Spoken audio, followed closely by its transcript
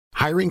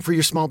Hiring for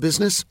your small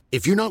business?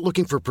 If you're not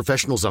looking for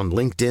professionals on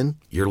LinkedIn,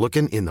 you're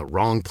looking in the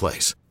wrong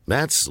place.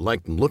 That's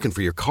like looking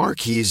for your car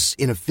keys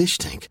in a fish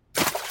tank.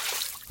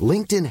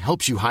 LinkedIn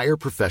helps you hire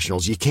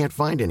professionals you can't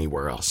find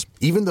anywhere else,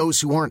 even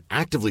those who aren't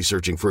actively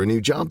searching for a new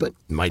job but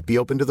might be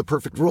open to the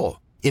perfect role.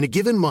 In a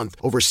given month,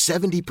 over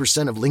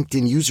 70% of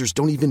LinkedIn users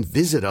don't even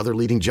visit other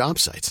leading job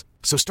sites.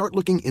 So start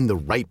looking in the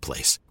right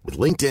place. With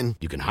LinkedIn,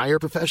 you can hire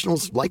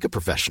professionals like a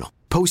professional.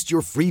 Post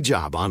your free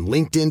job on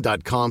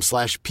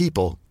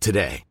linkedin.com/people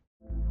today.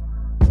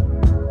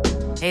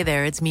 Hey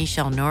there, it's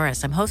Michelle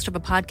Norris. I'm host of a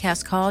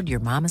podcast called Your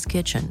Mama's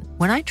Kitchen.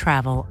 When I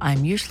travel,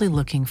 I'm usually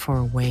looking for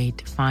a way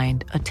to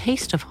find a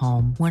taste of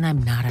home when I'm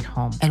not at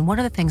home. And one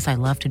of the things I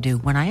love to do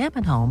when I am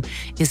at home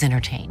is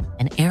entertain.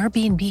 And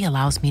Airbnb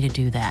allows me to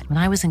do that. When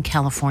I was in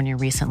California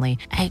recently,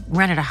 I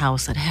rented a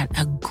house that had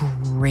a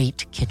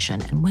great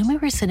kitchen. And when we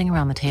were sitting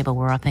around the table,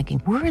 we're all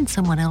thinking, we're in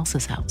someone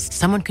else's house.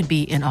 Someone could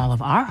be in all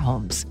of our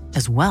homes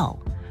as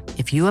well.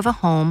 If you have a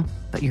home,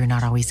 but you're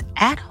not always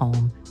at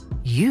home,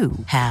 you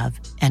have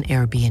an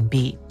Airbnb.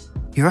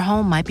 Your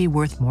home might be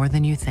worth more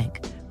than you think.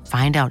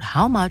 Find out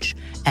how much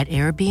at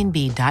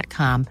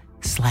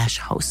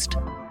airbnb.com/host.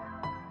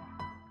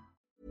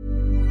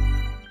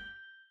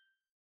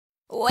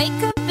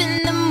 Wake up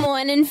in the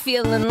morning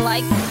feeling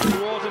like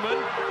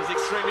Waterman is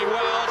extremely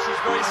well. She's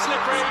very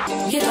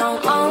slippery. you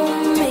don't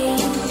own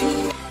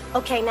me.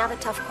 Okay, now the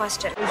tough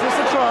question. Is this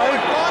a try?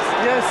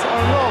 Yes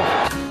or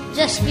no?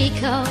 Just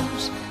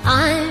because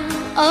I'm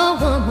a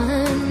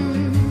woman.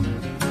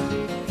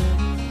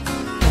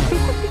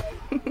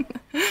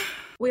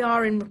 We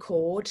are in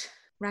record.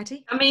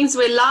 Ready? That means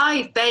we're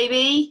live,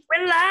 baby.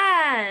 We're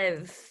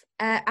live.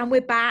 And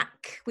we're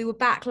back. We were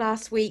back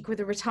last week with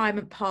a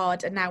retirement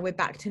pod, and now we're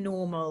back to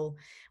normal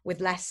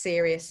with less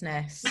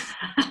seriousness.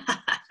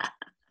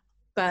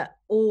 But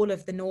all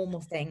of the normal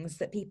things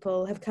that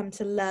people have come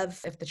to love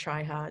of the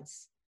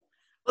Tryhards.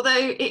 Although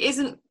it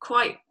isn't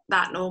quite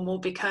that normal,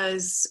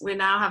 because we're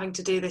now having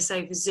to do this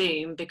over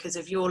Zoom because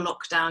of your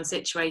lockdown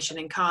situation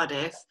in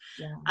Cardiff.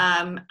 Yeah.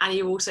 And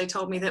you also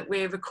told me that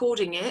we're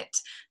recording it.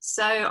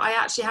 So I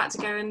actually had to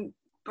go and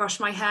brush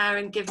my hair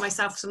and give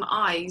myself some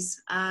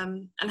eyes.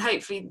 And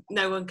hopefully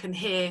no one can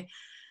hear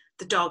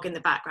the dog in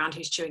the background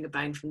who's chewing a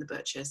bone from the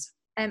butcher's.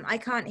 I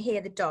can't hear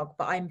the dog,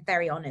 but I'm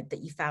very honoured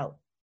that you felt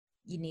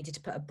you needed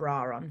to put a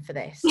bra on for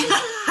this.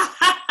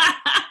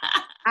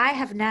 I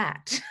have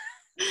not.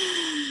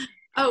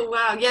 Oh,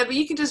 wow. Yeah, but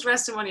you can just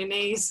rest them on your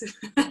knees.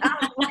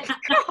 Oh, my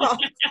God.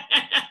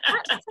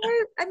 That's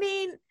so,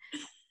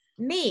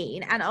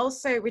 mean and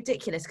also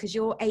ridiculous because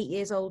you're 8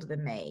 years older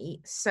than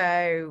me.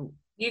 So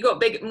you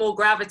got more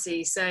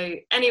gravity. So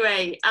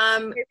anyway, I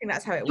don't think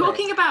that's how it works.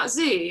 Talking about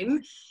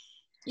Zoom,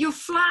 your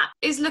flat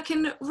is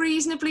looking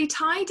reasonably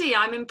tidy.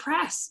 I'm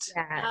impressed.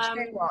 Yeah,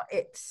 you know what?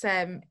 It's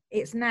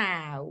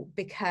now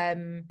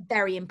become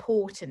very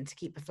important to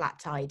keep the flat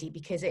tidy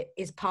because it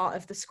is part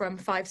of the Scrum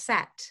 5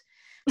 set.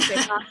 So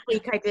last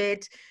week I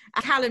did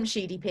a Callum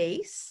Sheedy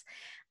piece,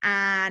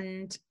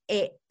 and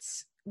it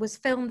was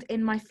filmed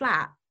in my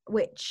flat,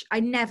 which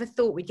I never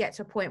thought we'd get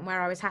to a point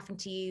where I was having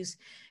to use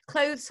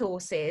clothes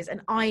horses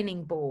and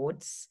ironing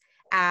boards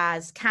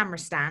as camera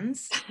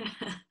stands.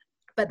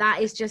 But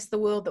that is just the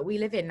world that we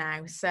live in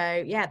now.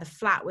 So yeah, the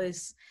flat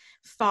was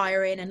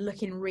firing and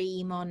looking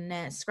ream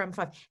on Scrum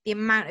 5. The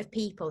amount of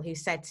people who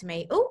said to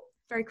me, "Oh,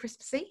 very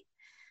Christmassy."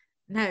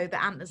 No,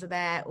 the antlers are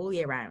there all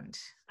year round.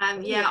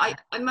 I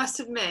must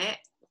admit,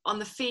 on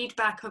the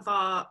feedback of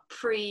our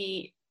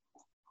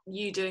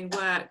you doing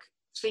work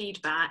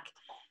feedback,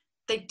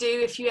 they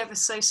do, if you ever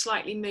so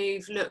slightly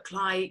move, look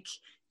like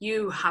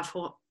you have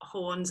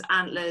horns,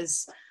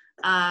 antlers.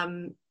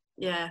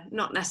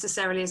 Not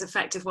necessarily as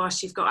effective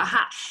whilst you've got a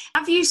hat.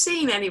 Have you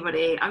seen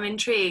anybody? I'm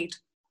intrigued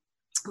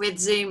with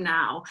Zoom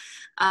now.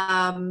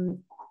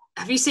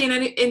 Have you seen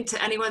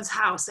into anyone's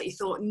house that you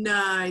thought,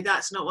 no,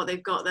 that's not what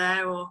they've got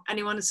there, or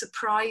anyone has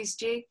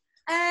surprised you?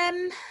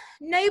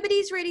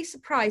 Nobody's really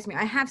surprised me.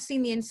 I have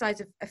seen the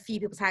insides of a few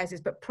people's houses,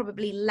 but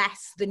probably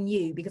less than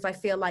you, because I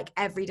feel like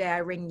every day I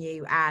ring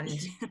you and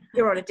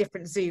you're on a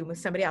different Zoom with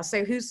somebody else.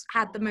 So who's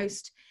had the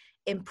most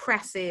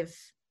impressive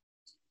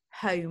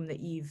home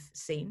that you've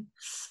seen?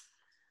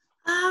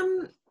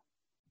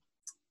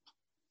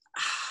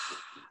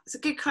 It's a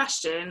good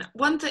question.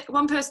 One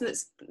person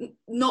that's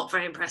not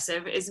very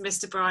impressive is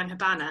Mr. Brian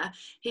Habana.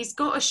 He's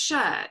got a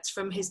shirt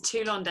from his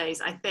Toulon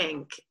days, I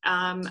think,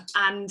 and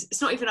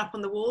it's not even up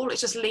on the wall.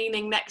 It's just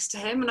leaning next to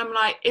him, and I'm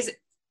like,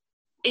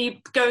 are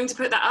you going to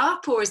put that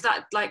up, or is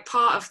that like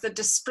part of the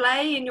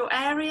display in your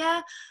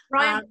area?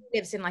 Brian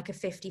lives in like a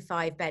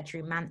 55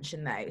 bedroom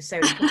mansion though, so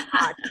it's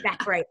hard to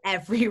decorate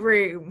every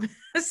room.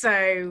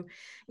 So,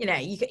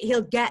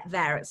 he'll get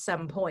there at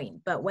some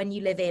point, but when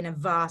you live in a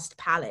vast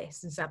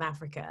palace in South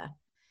Africa,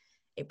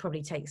 it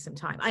probably takes some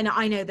time. I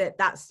know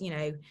that's,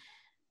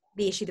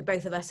 the issue that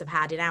both of us have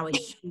had in our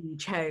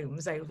huge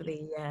homes over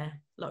the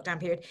lockdown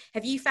period.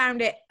 Have you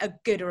found it a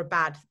good or a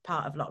bad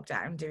part of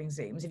lockdown doing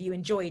Zooms? Have you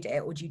enjoyed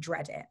it or do you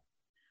dread it?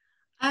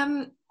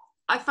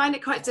 I find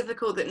it quite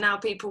difficult that now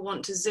people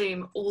want to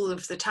Zoom all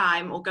of the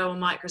time or go on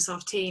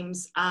Microsoft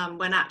Teams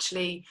when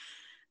actually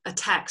a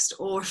text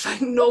or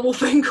a normal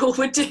phone call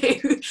would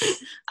do.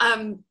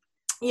 And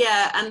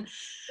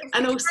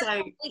also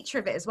the nature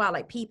of it as well.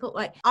 Like people,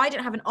 like I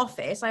don't have an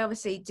office. I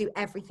obviously do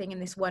everything in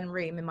this one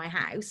room in my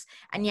house,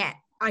 and yet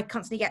I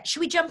constantly get, should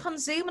we jump on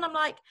Zoom? And I'm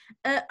like,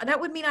 that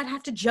would mean I'd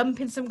have to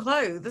jump in some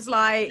clothes,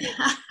 like,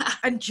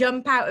 and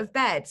jump out of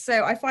bed.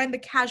 So I find the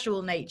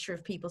casual nature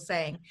of people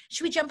saying,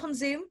 should we jump on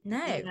Zoom?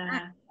 No.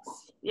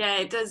 Yeah,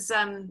 it does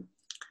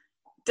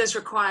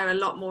require a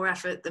lot more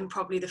effort than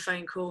probably the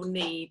phone call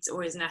needs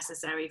or is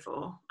necessary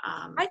for.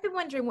 I've been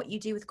wondering what you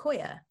do with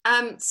Koya.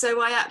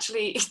 So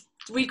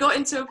we got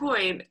into a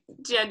point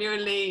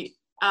genuinely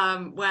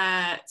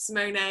where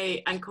Simone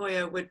and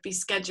Koya would be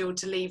scheduled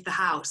to leave the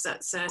house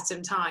at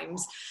certain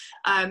times.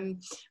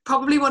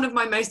 Probably one of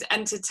my most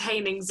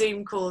entertaining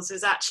Zoom calls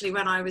was actually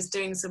when I was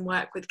doing some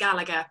work with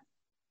Gallagher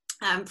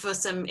for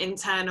some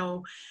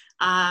internal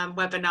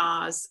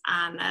webinars,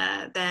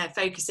 and they're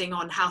focusing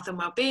on health and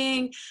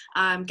well-being,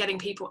 getting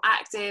people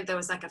active. There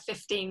was like a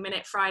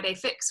 15-minute Friday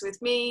fix with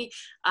me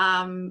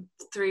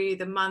through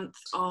the month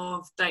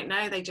of, don't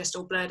know, they just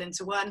all blurred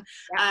into one.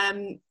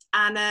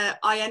 And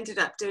I ended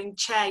up doing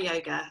chair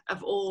yoga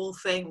of all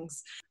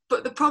things.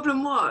 But the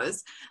problem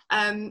was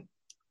I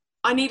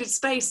needed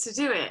space to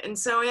do it. And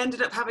so I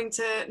ended up having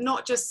to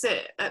not just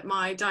sit at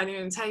my dining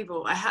room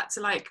table, I had to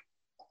like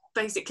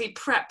basically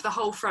prep the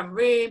whole front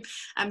room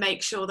and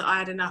make sure that I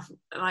had enough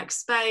like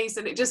space,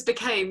 and it just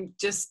became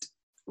just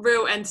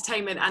real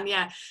entertainment. And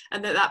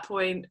and at that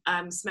point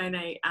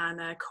Simone and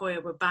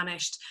Koya were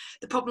banished.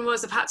 The problem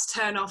was I've had to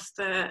turn off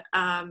the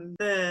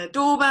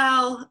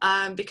doorbell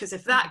because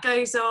if that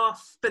goes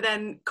off, but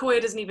then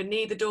Koya doesn't even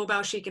need the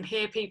doorbell, she can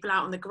hear people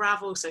out on the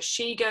gravel, so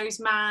she goes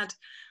mad.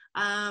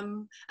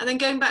 And then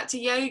going back to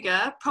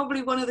yoga,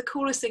 probably one of the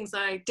coolest things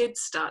that I did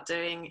start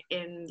doing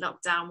in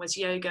lockdown was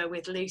yoga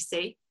with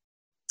Lucy.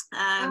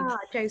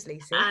 Joe's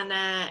Lucy. And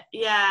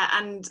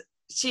and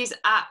she's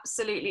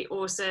absolutely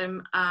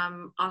awesome.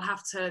 I'll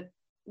have to,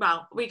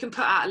 we can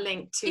put out a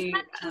link to... We've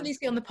mentioned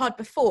Lucy on the pod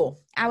before.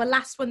 Our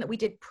last one that we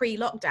did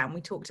pre-lockdown, we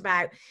talked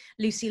about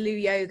Lucy Liu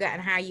Yoga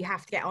and how you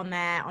have to get on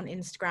there on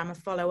Instagram and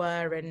follow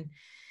her and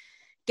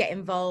get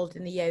involved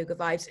in the yoga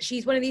vibes.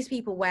 She's one of these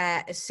people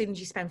where as soon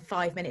as you spend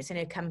 5 minutes in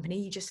her company,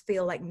 you just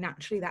feel like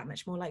naturally that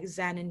much more like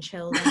zen and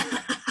chill.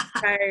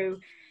 So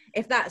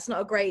if that's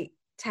not a great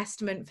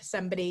testimony for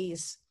somebody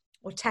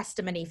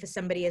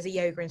as a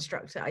yoga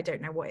instructor, I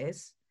don't know what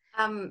is.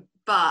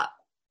 But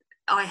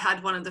I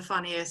had one of the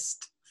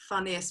funniest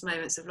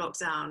moments of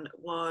lockdown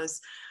was,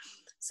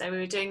 so we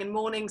were doing a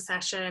morning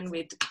session,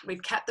 we'd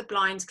kept the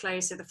blinds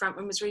closed, so the front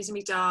room was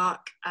reasonably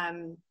dark.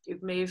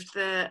 We'd moved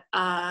the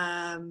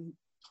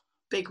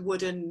big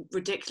wooden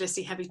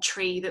ridiculously heavy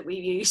tree that we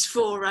used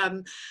for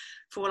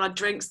all our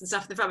drinks and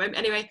stuff in the front room.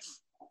 Anyway,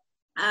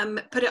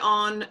 put it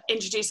on,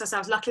 introduced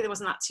ourselves. Luckily there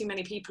wasn't that too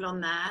many people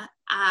on there,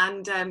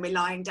 and we're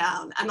lying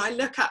down, and I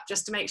look up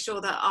just to make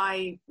sure that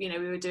we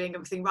were doing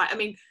everything right. I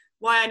mean,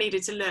 why I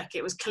needed to look,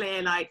 it was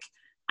clear like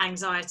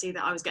anxiety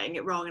that I was getting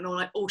it wrong, and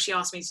all she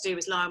asked me to do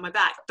was lie on my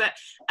back. But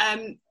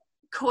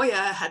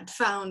Koya had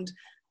found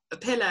a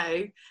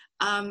pillow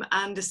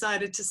and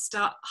decided to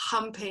start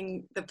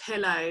humping the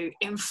pillow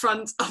in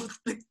front of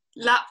the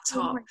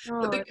laptop,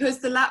 but because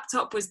the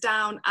laptop was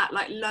down at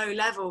like low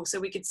level so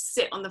we could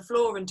sit on the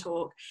floor and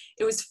talk,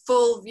 it was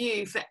full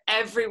view for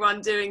everyone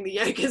doing the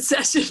yoga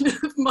session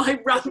of my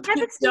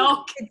rampant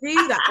dog. To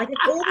do that, like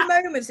all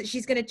the moments that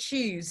she's going to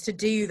choose to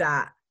do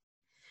that.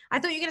 I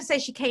thought you were going to say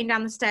she came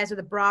down the stairs with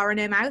a bra in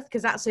her mouth,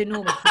 because that's her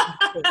normal.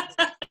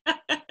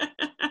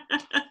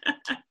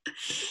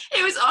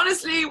 It was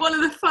honestly one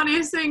of the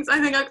funniest things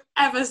I think I've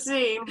ever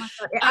seen. Oh my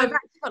God. I've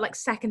actually got like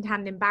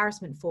secondhand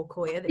embarrassment for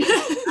Koya.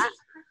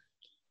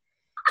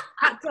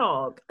 That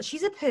dog,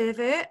 she's a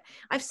pervert.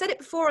 I've said it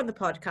before on the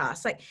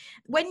podcast. Like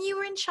when you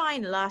were in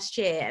China last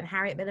year and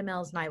Harriet Miller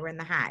Mills and I were in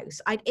the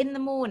house, in the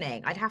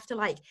morning, I'd have to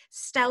like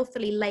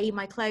stealthily lay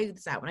my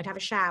clothes out when I'd have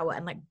a shower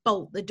and like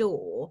bolt the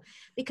door,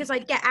 because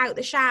I'd get out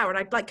the shower and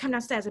I'd like come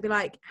downstairs. I'd be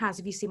like, Haz,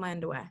 have you seen my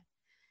underwear?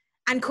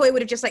 And Koya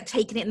would have just like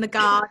taken it in the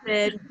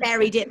garden,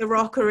 buried it in the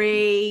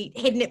rockery,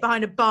 hidden it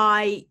behind a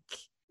bike.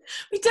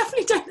 We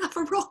definitely don't have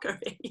a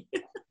rockery.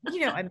 You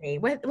know what I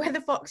mean? Where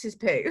the foxes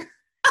poo.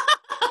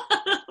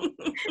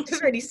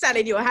 Just really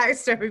selling your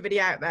house to everybody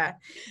out there.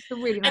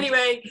 Really nice.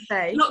 Anyway,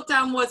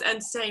 lockdown was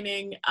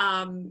entertaining.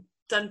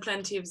 Done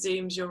plenty of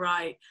Zooms, you're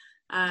right.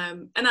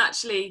 And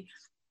actually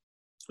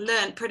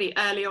learned pretty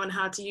early on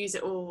how to use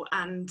it all.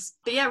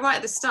 But right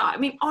at the start, I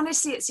mean,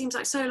 honestly, it seems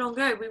like so long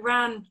ago. We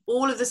ran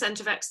all of the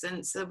Centre of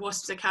Excellence, the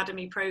WASPS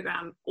Academy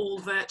programme, all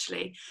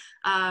virtually,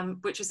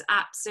 which was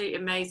absolutely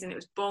amazing. It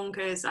was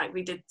bonkers. Like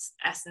we did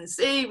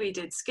S&C, we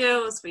did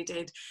skills, we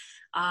did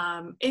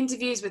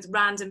interviews with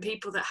random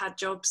people that had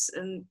jobs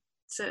and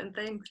certain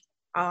things.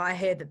 Oh, I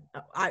heard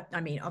that.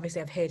 I mean,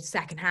 obviously, I've heard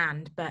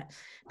secondhand, but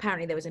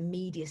apparently there was a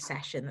media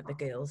session that the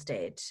girls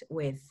did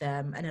with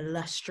an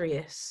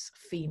illustrious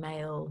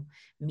female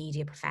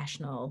media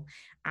professional,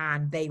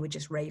 and they were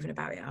just raving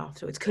about it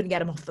afterwards. Couldn't get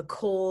them off the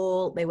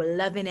call. They were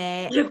loving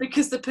it. Yeah,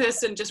 because the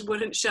person just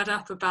wouldn't shut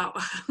up about.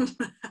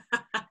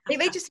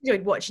 They just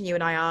enjoyed watching you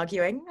and I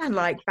arguing and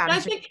like bantering.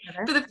 I think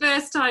for the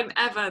first time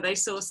ever, they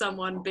saw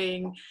someone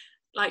being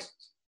like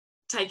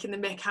taking the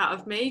mick out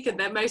of me, and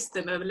then most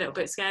of them are a little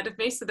bit scared of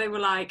me, so they were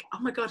like, oh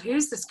my god,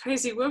 who's this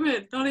crazy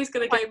woman? Nolly's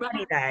gonna go back.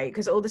 Though,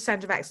 because all the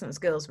Centre of Excellence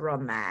girls were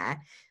on there,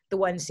 the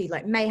ones who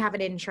like may have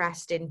an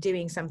interest in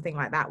doing something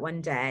like that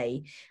one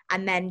day,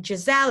 and then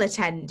Giselle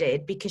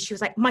attended because she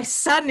was like, my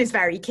son is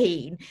very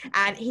keen,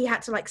 and he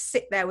had to like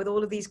sit there with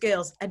all of these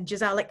girls, and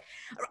Giselle like,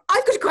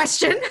 I've got a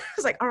question. I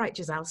was like, all right,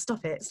 Giselle,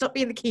 stop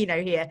being the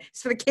keynote here,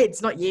 it's for the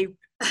kids, not you.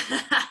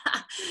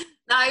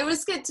 No, it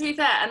was good, to be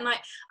fair. And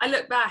like, I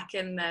look back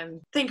and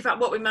think about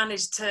what we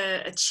managed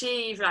to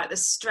achieve, like the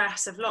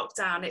stress of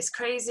lockdown. It's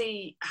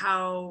crazy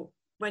how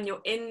when you're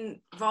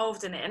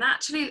involved in it, and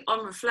actually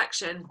on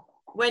reflection,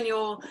 when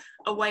you're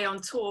away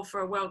on tour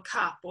for a World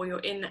Cup, or you're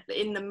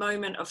in the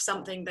moment of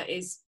something that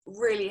is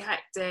really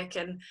hectic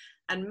and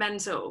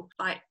mental,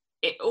 like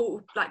it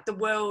all, like the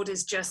world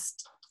is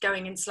just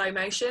going in slow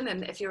motion,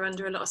 and if you're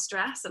under a lot of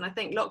stress, and I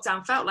think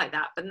lockdown felt like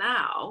that, but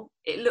now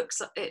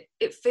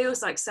it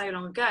feels like so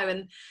long ago.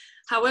 And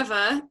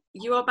however,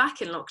 you are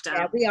back in lockdown.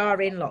 Yeah, we are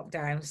in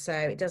lockdown, so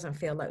it doesn't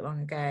feel like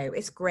long ago.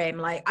 It's grim.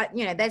 Like,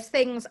 there's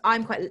things,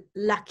 I'm quite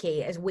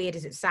lucky, as weird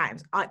as it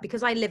sounds,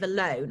 because I live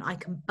alone, I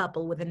can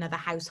bubble with another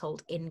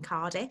household in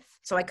Cardiff,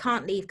 so I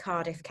can't leave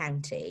Cardiff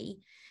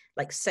County,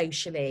 like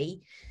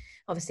socially.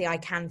 Obviously I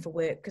can for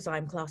work because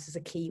I'm classed as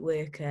a key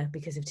worker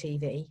because of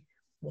TV.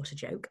 What a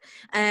joke.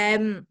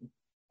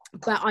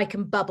 But I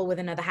can bubble with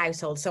another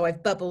household. So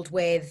I've bubbled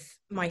with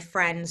my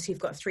friends who've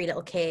got 3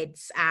 little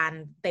kids,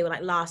 and they were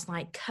like, last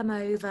night, come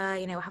over,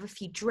 have a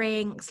few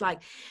drinks,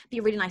 like be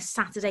a really nice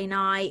Saturday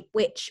night,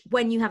 which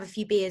when you have a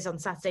few beers on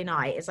Saturday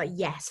night, it's like,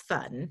 yes,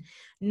 fun.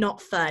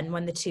 Not fun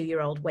when the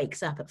 2-year-old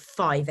wakes up at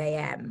 5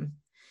 a.m.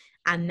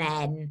 and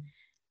then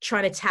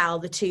trying to tell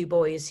the 2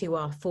 boys who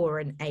are 4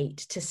 and 8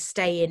 to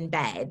stay in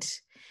bed,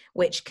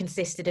 which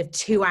consisted of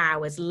 2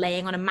 hours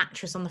laying on a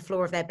mattress on the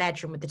floor of their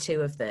bedroom with the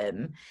 2 of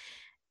them,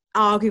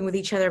 arguing with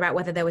each other about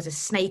whether there was a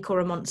snake or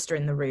a monster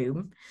in the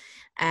room,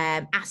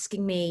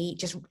 asking me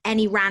just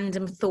any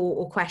random thought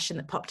or question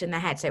that popped in their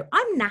head. So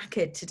I'm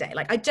knackered today.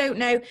 Like, I don't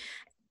know.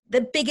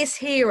 The biggest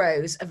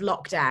heroes of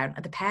lockdown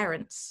are the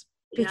parents,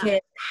 because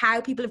how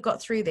people have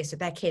got through this with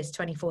their kids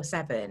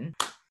 24/7.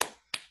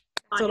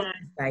 I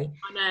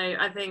know.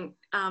 I think,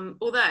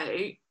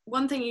 although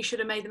one thing you should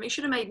have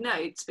made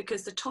notes,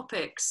 because the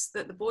topics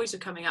that the boys are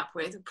coming up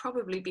with would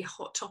probably be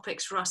hot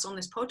topics for us on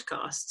this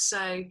podcast. So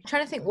I'm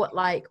trying to think what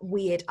like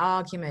weird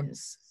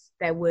arguments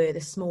there were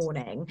this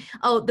morning.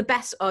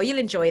 You'll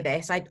enjoy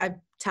this. I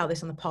tell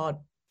this on the pod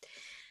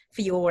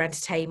for your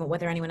entertainment,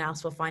 whether anyone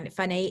else will find it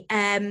funny.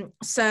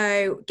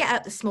 So get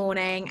up this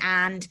morning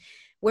and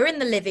we're in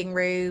the living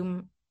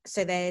room.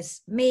 So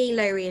there's me,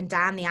 Laurie and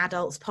Dan, the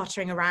adults,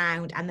 pottering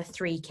around, and the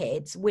 3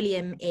 kids.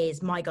 William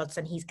is my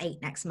godson. He's 8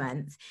 next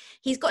month.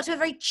 He's got to a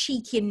very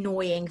cheeky,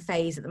 annoying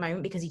phase at the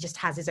moment because he just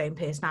has his own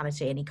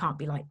personality and he can't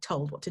be like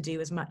told what to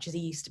do as much as he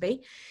used to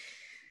be.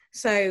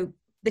 So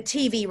the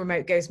TV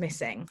remote goes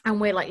missing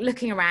and we're like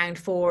looking around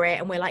for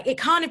it, and we're like, it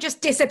can't have just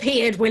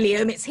disappeared,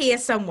 William. It's here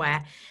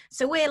somewhere.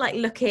 So we're like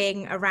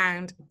looking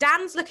around.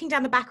 Dan's looking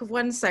down the back of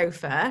one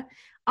sofa.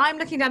 I'm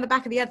looking down the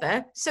back of the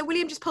other. So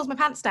William just pulls my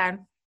pants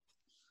down.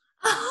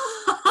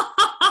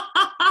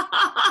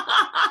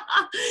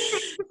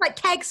 It's like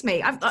kegs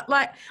me. I'm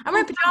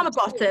wearing pajama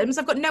bottoms.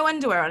 I've got no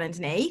underwear on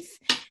underneath.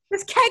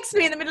 Just kegs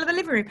me in the middle of the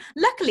living room.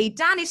 Luckily,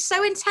 Dan is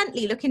so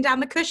intently looking down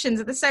the cushions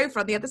of the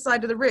sofa on the other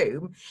side of the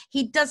room,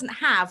 he doesn't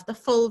have the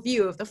full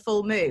view of the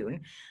full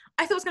moon.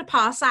 I thought I was going to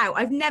pass out.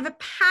 I've never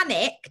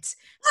panicked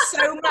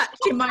so much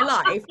in my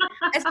life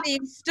as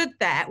being stood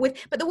there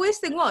but the worst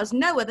thing was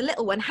Noah, the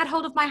little one, had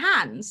hold of my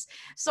hands.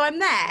 So I'm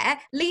there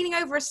leaning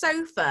over a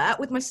sofa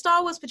with my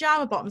Star Wars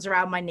pajama bottoms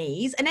around my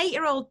knees, an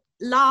 8-year-old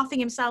laughing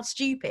himself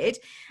stupid,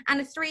 and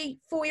a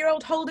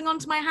 3-4-year-old holding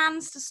onto my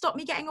hands to stop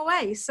me getting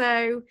away.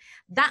 So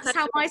that's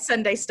how my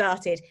Sunday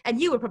started. And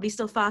you were probably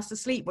still fast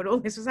asleep when all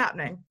this was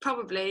happening.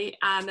 Probably.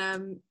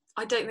 And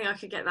I don't think I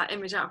could get that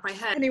image out of my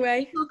head.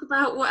 Anyway, talk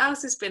about what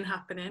else has been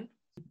happening.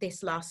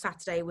 This last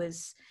Saturday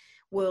was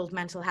World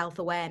Mental Health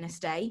Awareness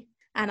Day.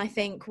 And I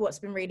think what's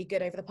been really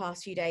good over the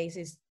past few days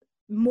is,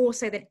 more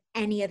so than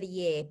any other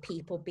year,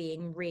 people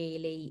being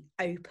really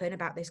open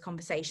about these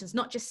conversations,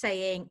 not just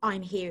saying,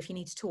 I'm here if you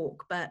need to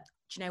talk, but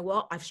do you know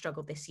what? I've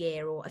struggled this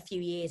year, or a few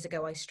years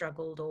ago I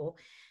struggled, or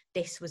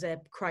this was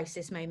a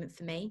crisis moment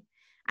for me.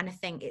 And I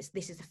think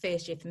this is the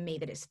first year for me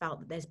that it's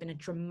felt that there's been a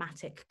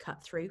dramatic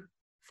cut through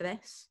for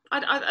this.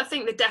 I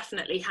think there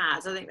definitely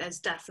has. I think there's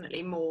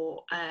definitely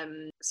more.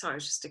 Sorry, I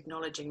was just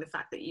acknowledging the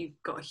fact that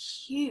you've got a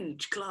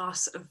huge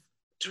glass of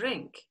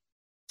drink.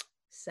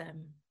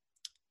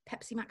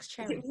 Pepsi Max Is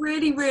Cherry. it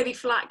really, really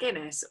flat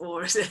Guinness,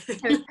 or is it?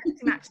 No, it's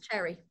Pepsi Max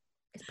Cherry.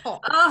 It's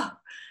pop.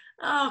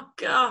 Oh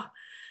God.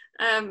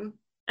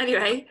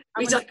 Anyway,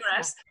 we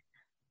digress.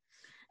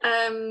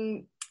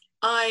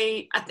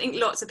 I think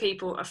lots of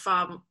people are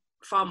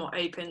far more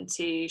open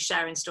to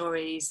sharing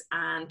stories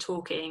and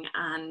talking,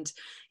 and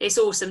it's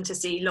awesome to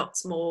see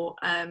lots more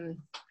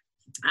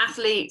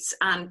athletes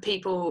and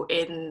people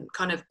in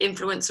kind of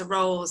influencer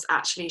roles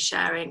actually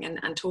sharing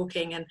and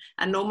talking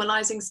and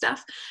normalizing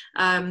stuff.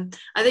 I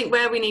think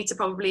where we need to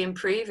probably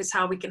improve is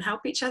how we can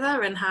help each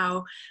other, and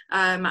how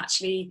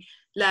actually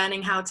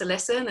learning how to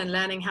listen and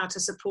learning how to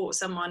support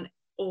someone,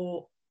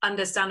 or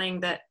understanding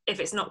that if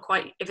it's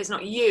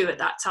not you at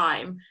that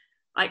time,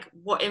 like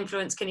what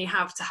influence can you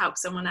have to help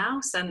someone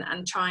else,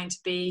 and trying to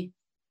be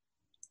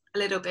a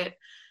little bit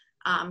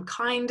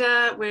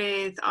kinder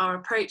with our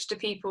approach to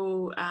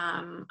people.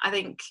 I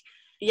think,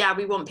 yeah,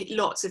 we want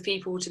lots of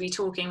people to be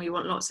talking, we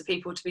want lots of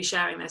people to be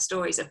sharing their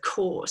stories, of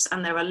course,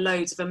 and there are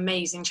loads of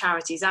amazing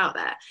charities out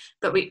there,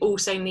 but we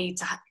also need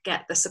to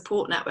get the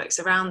support networks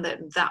around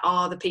them that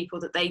are the people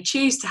that they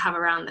choose to have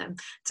around them,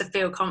 to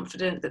feel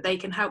confident that they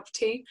can help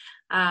too.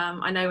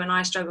 I know when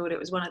I struggled, it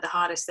was one of the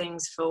hardest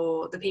things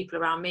for the people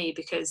around me,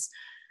 because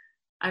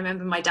I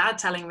remember my dad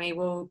telling me,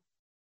 well,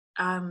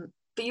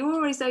 but you're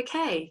always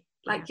okay,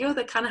 like you're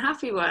the kind of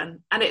happy one.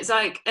 And it's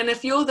like, and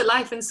if you're the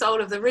life and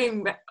soul of the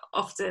room,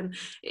 often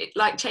it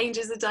like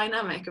changes the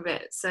dynamic a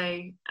bit.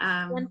 So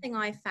one thing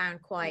I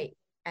found quite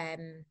a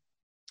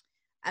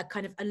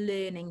kind of a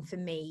learning for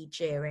me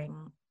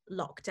during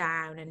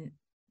lockdown and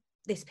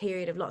this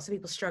period of lots of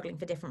people struggling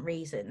for different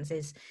reasons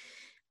is,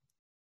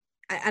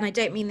 and I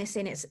don't mean this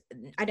in it's,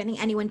 I don't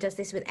think anyone does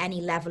this with any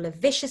level of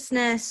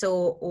viciousness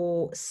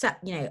or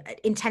you know,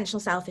 intentional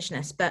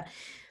selfishness, but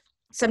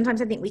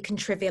sometimes I think we can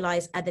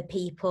trivialize other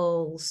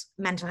people's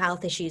mental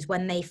health issues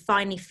when they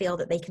finally feel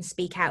that they can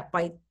speak out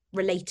by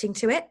relating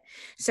to it.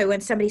 So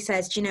when somebody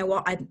says, do you know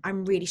what,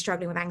 I'm really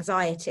struggling with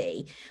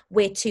anxiety,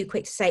 we're too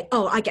quick to say,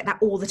 oh, I get that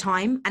all the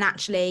time. And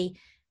actually,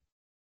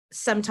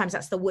 sometimes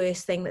that's the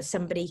worst thing that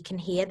somebody can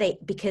hear,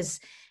 because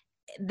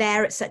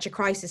they're at such a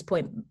crisis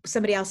point.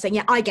 Somebody else saying,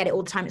 yeah, I get it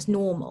all the time, it's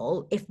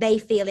normal. If they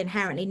feel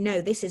inherently,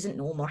 no, this isn't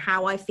normal,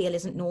 how I feel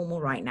isn't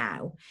normal right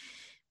now,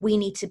 we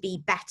need to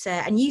be better.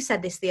 And you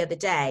said this the other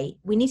day,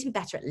 we need to be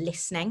better at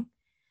listening,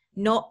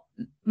 not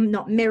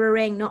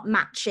mirroring, not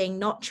matching,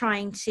 not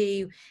trying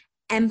to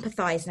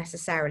empathize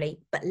necessarily,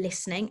 but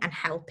listening and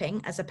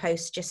helping, as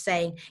opposed to just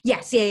saying,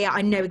 yes, yeah,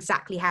 I know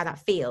exactly how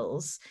that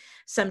feels.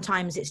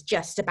 Sometimes it's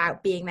just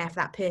about being there for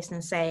that person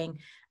and saying,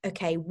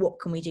 okay, what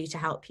can we do to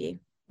help you?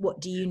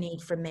 What do you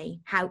need from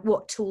me?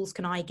 What tools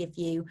can I give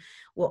you?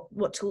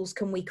 What tools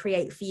can we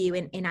create for you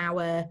in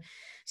our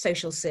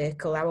social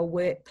circle, our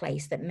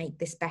workplace, that make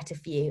this better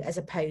for you, as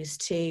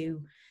opposed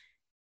to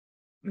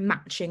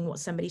matching what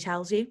somebody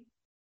tells you?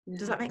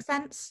 Does that make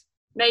sense?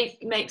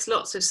 Makes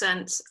lots of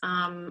sense.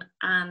 And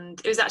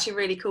it was actually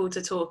really cool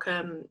to talk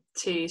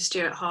to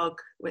Stuart Hogg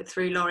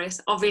through Laureus.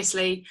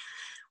 Obviously,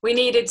 we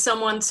needed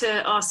someone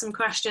to ask some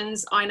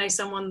questions. I know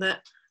someone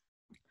that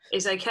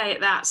is okay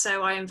at that,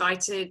 so I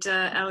invited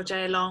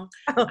LJ along.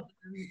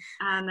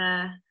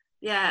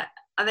 Yeah,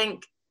 I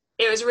think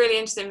it was really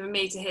interesting for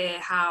me to hear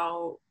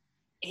how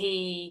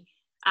he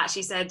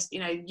actually said, you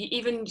know,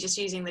 even just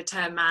using the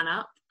term man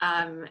up,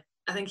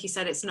 I think he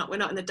said we're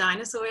not in the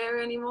dinosaur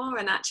era anymore,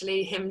 and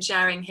actually him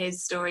sharing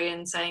his story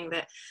and saying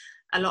that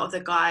a lot of the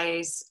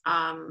guys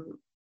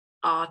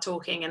are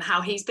talking, and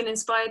how he's been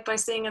inspired by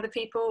seeing other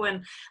people,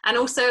 and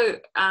also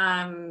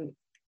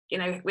you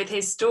know, with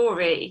his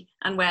story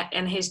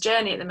and his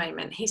journey at the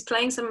moment, he's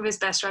playing some of his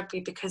best rugby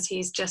because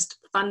he's just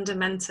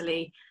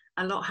fundamentally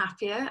a lot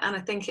happier. And I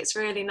think it's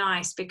really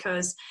nice,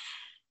 because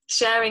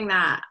sharing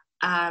that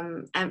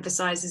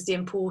emphasizes the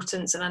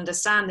importance and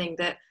understanding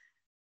that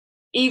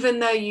even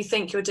though you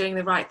think you're doing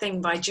the right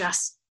thing by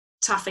just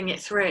toughing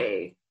it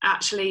through,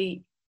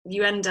 actually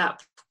you end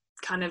up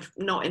kind of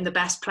not in the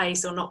best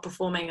place, or not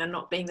performing, and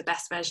not being the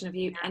best version of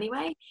you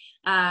anyway.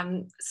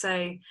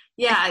 So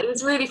yeah, it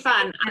was really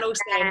fun. And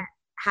also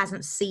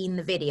hasn't seen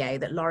the video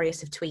that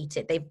Laureus have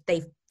tweeted.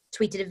 They've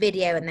tweeted a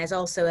video, and there's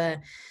also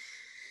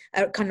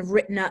a kind of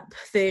written up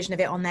version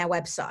of it on their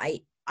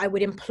website. I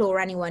would implore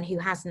anyone who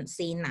hasn't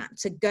seen that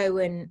to go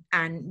and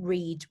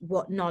read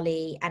what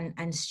Nolly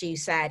and Stu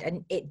said.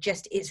 And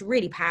it's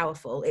really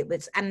powerful. It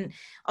was, and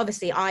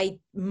obviously I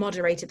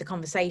moderated the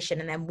conversation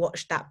and then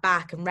watched that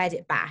back and read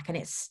it back. And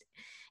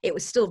it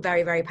was still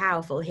very, very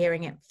powerful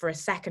hearing it for a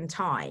second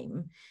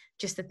time,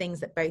 just the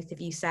things that both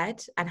of you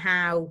said and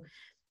how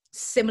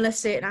similar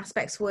certain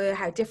aspects were,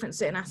 how different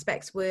certain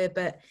aspects were,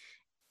 but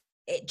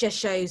it just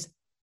shows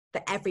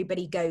that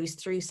everybody goes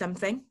through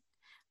something.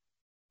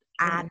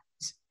 And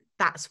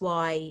that's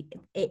why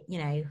it, you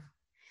know,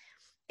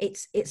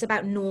 it's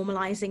about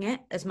normalizing it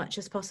as much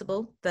as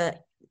possible,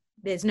 that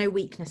there's no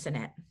weakness in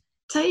it.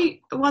 Tell you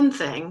one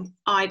thing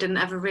I didn't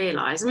ever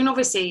realize. I mean,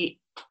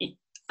 obviously,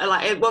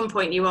 like at one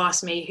point you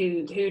asked me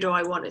who do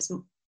I want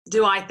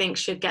do I think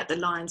should get the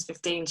Lions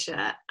 15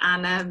 shirt,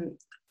 and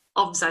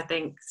obviously I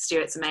think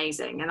Stuart's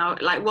amazing, and I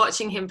like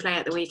watching him play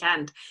at the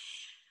weekend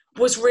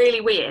was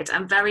really weird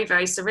and very,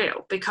 very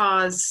surreal,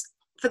 because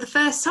for the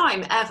first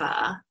time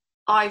ever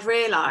I've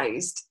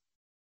realised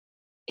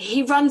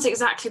he runs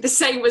exactly the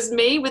same as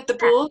me with the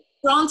ball.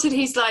 Granted,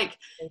 he's like,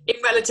 in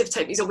relative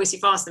terms, he's obviously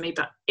faster than me,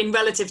 but in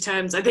relative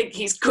terms, I think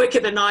he's quicker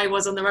than I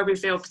was on the rugby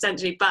field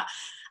potentially. But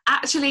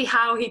actually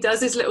how he does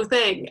his little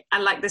thing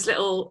and like this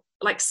little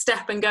like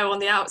step and go on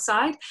the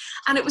outside.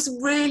 And it was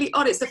really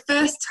odd. It's the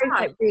first time.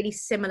 Like really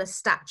similar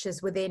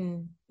statures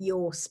within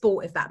your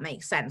sport, if that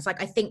makes sense.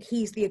 Like I think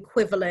he's the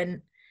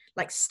equivalent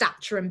like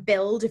stature and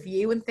build of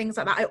you and things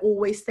like that. I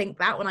always think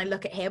that when I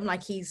look at him,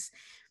 like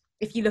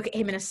if you look at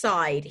him in a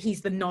side,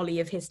 he's the Nolly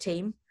of his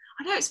team.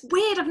 I know, it's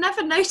weird. I've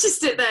never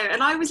noticed it though.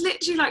 And I was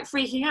literally like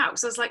freaking out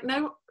because I was like,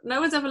 no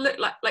one's ever looked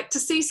like to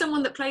see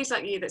someone that plays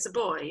like you that's a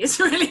boy is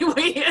really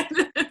weird.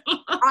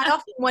 I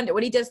often wonder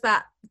when he does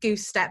that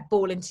goose step,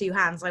 ball in two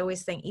hands, I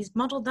always think he's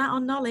modelled that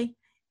on Nolly.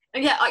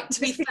 Yeah,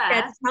 to be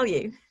fair, to tell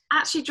you.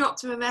 Actually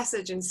dropped him a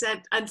message and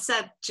said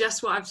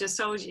just what I've just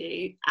told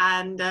you.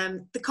 And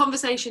the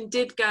conversation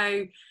did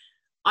go,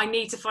 I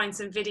need to find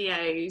some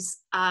videos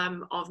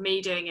of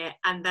me doing it,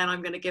 and then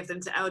I'm going to give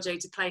them to LJ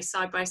to play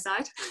side by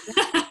side.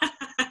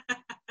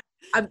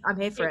 I'm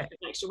here for it.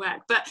 Extra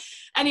work. But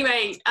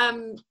anyway,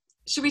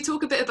 should we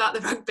talk a bit about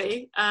the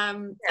rugby?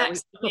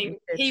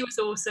 He was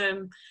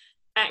awesome.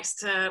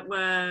 Exeter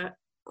were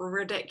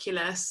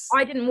ridiculous.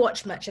 I didn't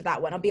watch much of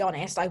that one, I'll be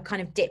honest. I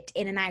kind of dipped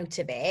in and out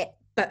of it.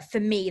 But for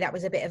me, that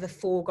was a bit of a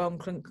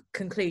foregone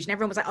conclusion.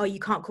 Everyone was like, oh, you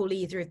can't call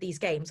either of these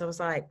games. I was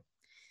like,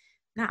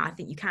 no, I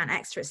think you can.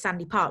 Exeter at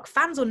Sandy Park.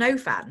 Fans or no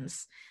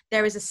fans,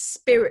 there is a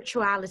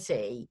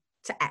spirituality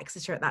to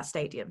Exeter at that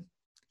stadium.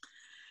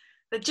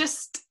 They're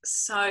just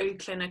so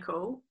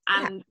clinical.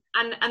 And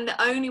the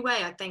only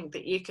way I think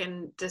that you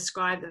can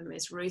describe them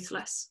is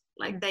ruthless.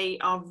 Like they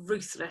are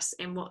ruthless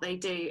in what they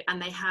do. And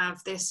they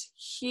have this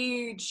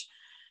huge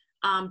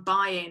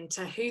buy-in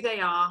to who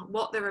they are,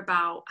 what they're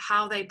about,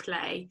 how they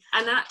play.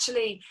 And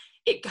actually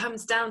it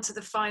comes down to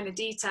the finer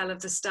detail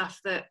of the stuff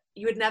that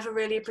you would never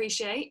really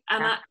appreciate.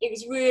 And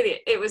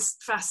it was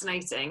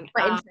fascinating.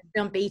 But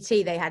on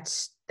BT, they had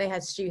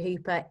Stu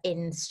Hooper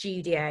in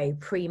studio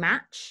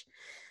pre-match,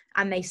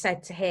 and they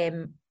said to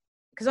him,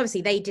 because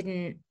obviously they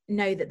didn't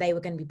know that they were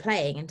going to be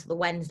playing until the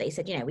Wednesday,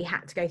 said, we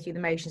had to go through the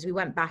motions. We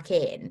went back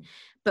in,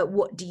 but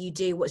what do you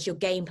do? What's your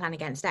game plan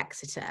against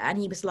Exeter? And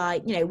he was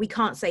like, we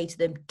can't say to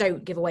them,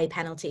 don't give away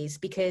penalties,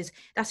 because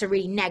that's a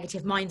really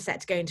negative mindset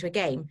to go into a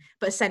game.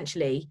 But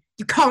essentially,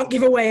 you can't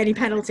give away any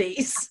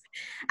penalties.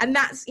 And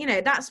that's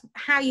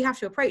how you have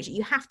to approach it.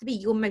 You have to be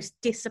your most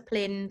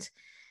disciplined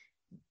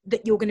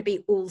that you're going to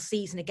be all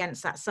season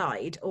against that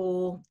side,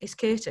 or it's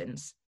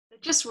curtains.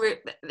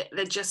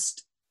 They're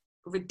just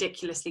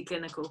ridiculously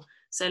clinical.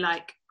 So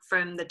like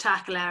from the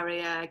tackle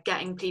area,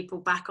 getting people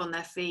back on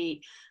their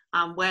feet,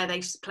 where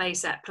they play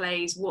set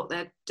plays, what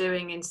they're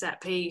doing in set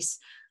piece,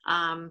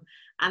 and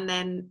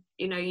then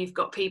you've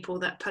got people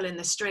that pull in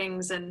the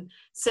strings, and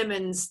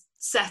Simmons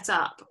set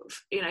up,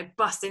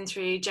 busting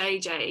through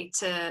JJ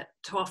to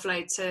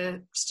offload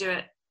to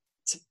Stuart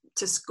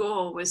to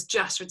score was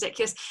just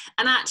ridiculous.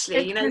 And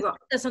actually, what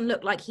doesn't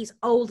look like he's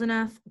old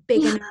enough,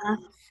 big enough,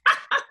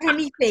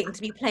 anything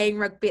to be playing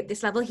rugby at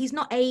this level. He's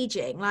not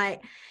aging.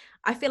 Like,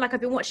 I feel like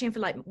I've been watching him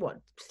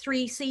for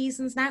 3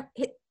 seasons now.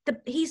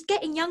 He's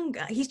getting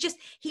younger.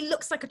 He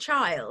looks like a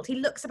child. He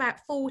looks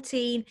about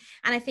 14,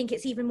 and I think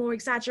it's even more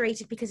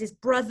exaggerated because his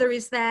brother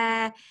is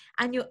there,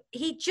 and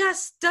he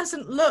just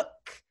doesn't look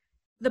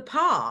the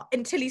part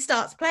until he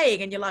starts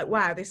playing, and you're like,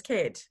 wow, this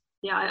kid.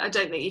 Yeah, I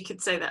don't think you could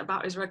say that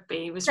about his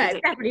rugby. He was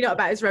definitely not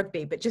about his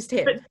rugby, but just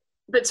him.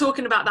 But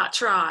talking about that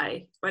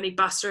try when he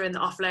bust through in the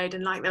offload,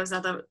 and like there was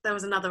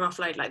another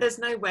offload, like there's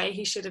no way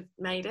he should have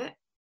made it.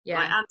 Yeah.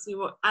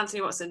 Like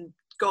Anthony Watson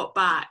got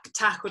back,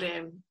 tackled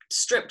him,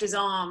 stripped his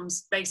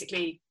arms.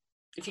 Basically,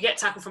 if you get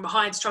tackled from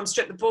behind to try and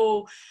strip the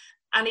ball,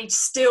 and he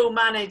still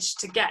managed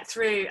to get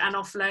through and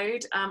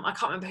offload. I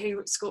can't remember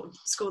who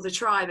scored the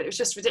try, but it was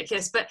just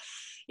ridiculous. But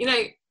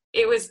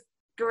it was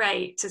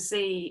great to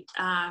see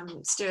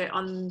Stuart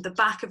on the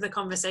back of the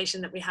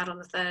conversation that we had on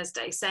the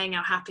Thursday, saying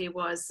how happy he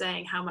was,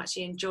 saying how much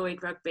he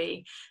enjoyed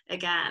rugby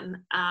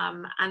again,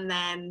 and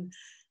then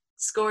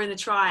scoring the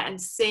try and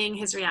seeing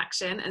his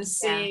reaction and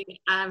seeing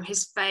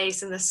his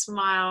face and the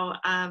smile.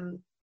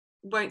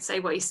 Won't say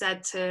what he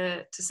said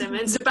to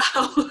Simmons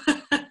about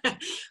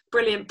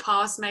brilliant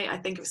pass, mate. I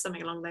think it was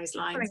something along those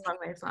lines.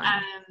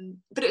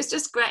 But it was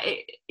just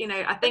great.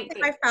 I think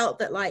I felt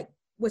that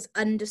was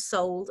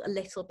undersold a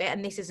little bit,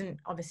 and this isn't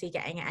obviously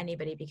getting at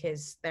anybody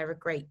because they're a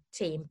great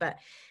team, but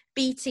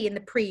BT in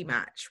the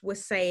pre-match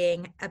was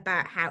saying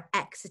about how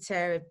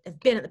Exeter have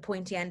been at the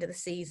pointy end of the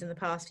season the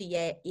past few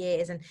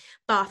years, and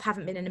Bath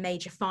haven't been in a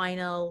major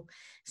final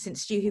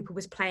since Stu Hooper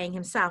was playing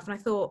himself. And I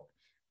thought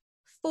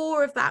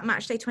 4 of that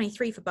match day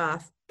 23 for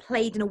Bath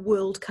played in a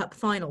World Cup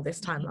final this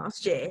time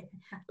last year.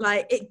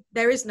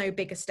 There is no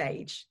bigger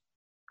stage.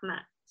 No.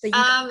 So you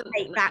don't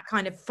take that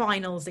kind of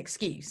finals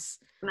excuse.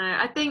 No,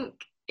 I think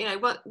you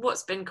know,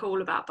 what's been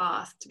cool about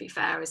Bath, to be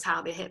fair, is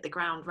how they hit the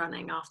ground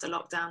running after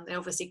lockdown. They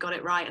obviously got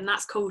it right, and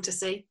that's cool to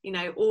see. You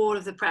know, all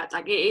of the prep,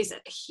 like, it is a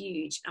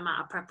huge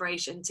amount of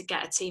preparation to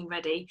get a team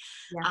ready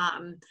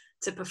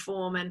to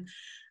perform. And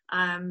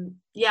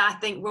I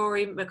think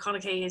Rory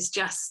McConaughey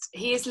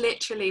he is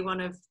literally one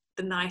of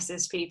the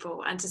nicest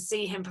people, and to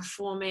see him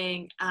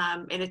performing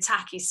in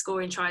attack, he's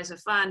scoring tries for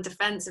fun,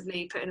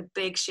 defensively putting a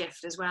big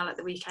shift as well at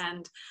the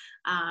weekend.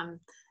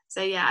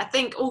 So yeah, I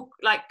think all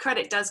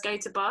credit does go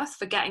to Bath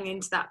for getting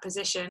into that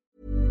position.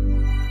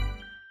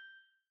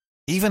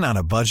 Even on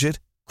a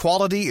budget,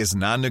 quality is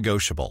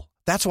non-negotiable.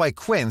 That's why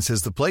Quince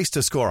is the place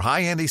to score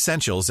high-end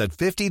essentials at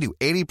 50 to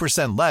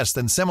 80% less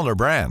than similar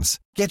brands.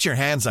 Get your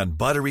hands on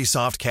buttery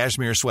soft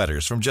cashmere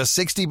sweaters from just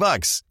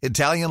 $60,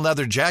 Italian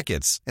leather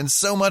jackets, and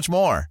so much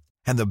more.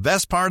 And the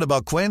best part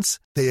about Quince,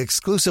 they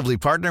exclusively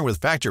partner with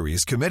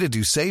factories committed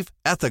to safe,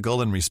 ethical,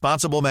 and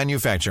responsible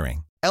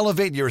manufacturing.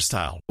 Elevate your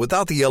style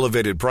without the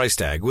elevated price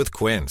tag with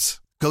Quince.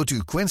 Go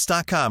to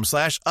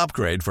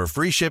quince.com/upgrade for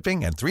free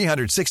shipping and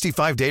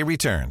 365-day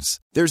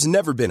returns. There's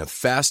never been a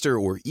faster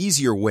or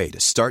easier way to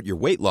start your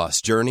weight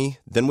loss journey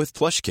than with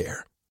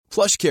PlushCare.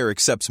 PlushCare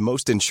accepts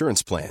most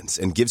insurance plans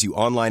and gives you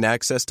online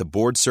access to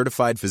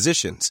board-certified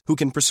physicians who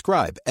can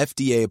prescribe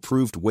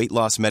FDA-approved weight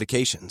loss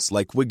medications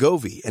like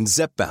Wegovy and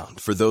Zepbound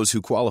for those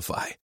who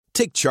qualify.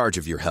 Take charge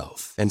of your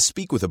health and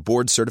speak with a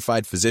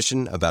board-certified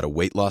physician about a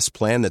weight loss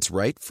plan that's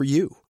right for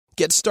you.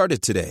 Get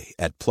started today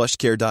at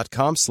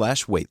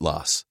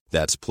plushcare.com/weight-loss.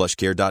 That's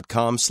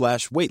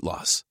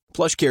plushcare.com/weight-loss.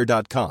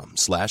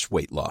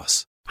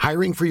 plushcare.com/weight-loss.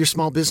 Hiring for your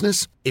small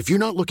business? If you're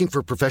not looking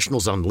for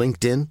professionals on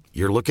LinkedIn,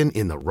 you're looking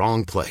in the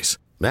wrong place.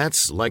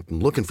 That's like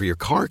looking for your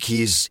car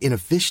keys in a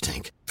fish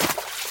tank.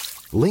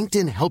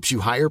 LinkedIn helps you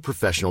hire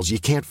professionals you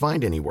can't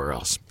find anywhere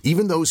else,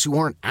 even those who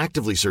aren't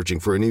actively searching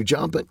for a new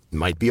job but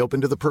might be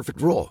open to the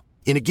perfect role.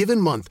 In a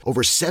given month,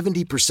 over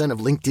 70% of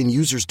LinkedIn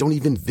users don't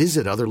even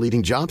visit other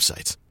leading job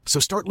sites. So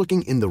start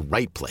looking in the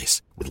right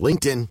place. With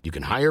LinkedIn, you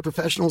can hire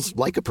professionals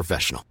like a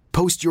professional.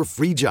 Post your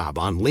free job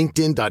on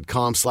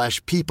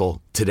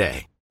linkedin.com/people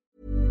today.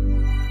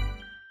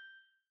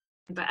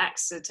 But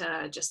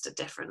Exeter, just a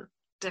different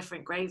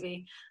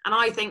gravy. And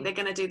I think they're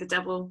going to do the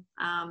double.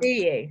 Do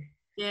you?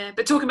 Yeah,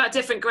 but talking about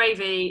different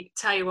gravy,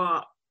 tell you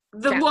what,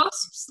 the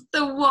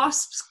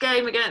Wasps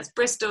game against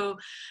Bristol,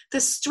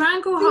 the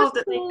stranglehold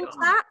that they got.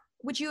 That?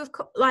 Would you have,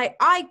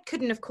 I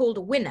couldn't have called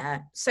a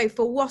winner. So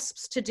for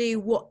Wasps to do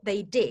what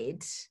they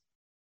did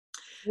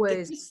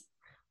was...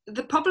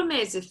 The problem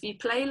is, if you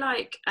play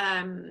like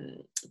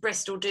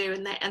Bristol do,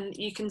 and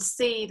you can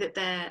see that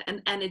they're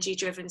an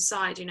energy-driven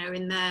side, you know,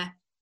 in their...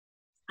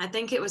 I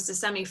think it was the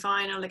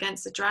semi-final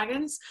against the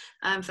Dragons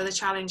for the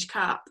Challenge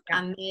Cup,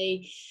 and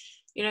they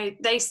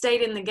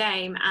stayed in the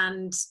game,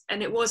 and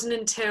it wasn't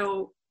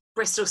until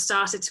Bristol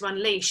started to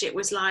unleash, it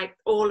was like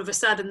all of a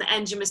sudden the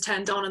engine was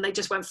turned on and they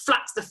just went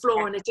flat to the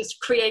floor, and it just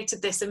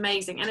created this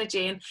amazing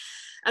energy.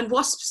 And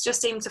Wasps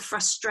just seemed to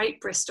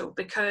frustrate Bristol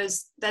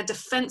because their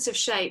defensive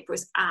shape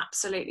was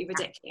absolutely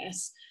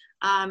ridiculous.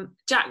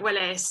 Jack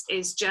Willis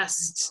is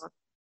just...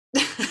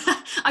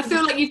 I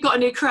feel like you've got a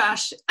new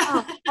crush.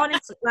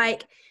 Honestly,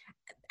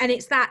 and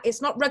it's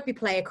not rugby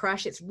player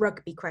crush, it's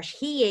rugby crush.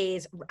 He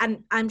is,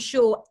 and I'm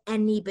sure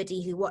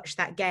anybody who watched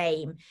that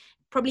game,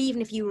 probably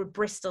even if you were a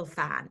Bristol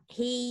fan,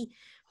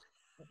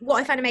 what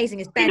I found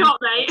amazing is Ben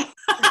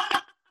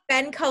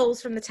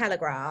Coles from the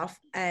Telegraph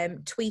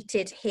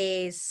tweeted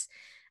his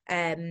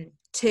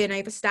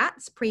turnover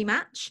stats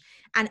pre-match,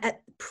 and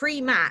at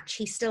pre-match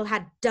he still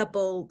had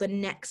double the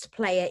next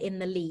player in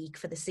the league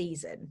for the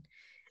season.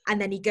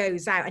 And then he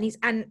goes out and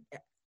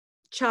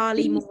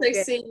Charlie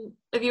Morgan.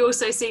 Have you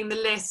also seen the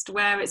list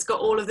where it's got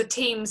all of the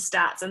team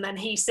stats and then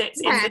he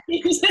sits in the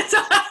team?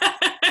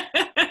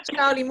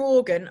 Charlie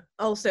Morgan,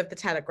 also of the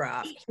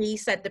Telegraph, he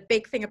said the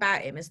big thing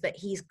about him is that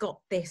he's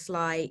got this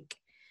and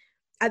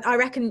I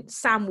reckon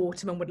Sam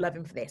Waterman would love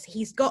him for this.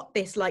 He's got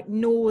this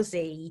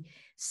Norsey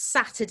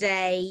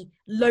Saturday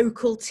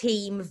local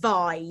team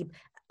vibe.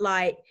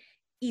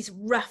 He's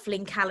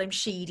ruffling Callum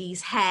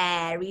Sheedy's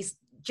hair. He's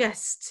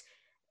just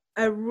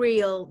a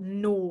real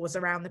nose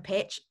around the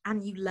pitch,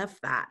 and you love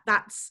that.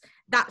 That's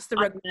the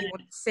rugby you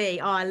want to see.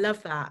 Oh, I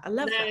love that.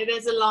 That.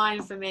 There's a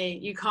line for me.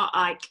 You can't,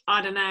 I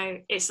don't know.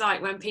 It's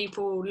like when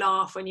people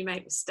laugh when you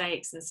make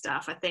mistakes and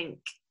stuff. I think,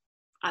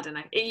 I don't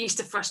know. It used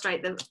to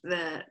frustrate the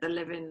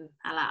living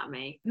hell out of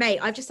me. Mate,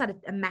 I've just had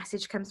a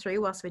message come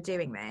through whilst we're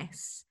doing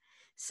this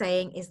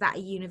saying, is that a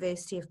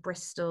University of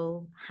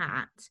Bristol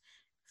hat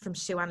from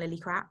Sue Ann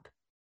Lillycrap?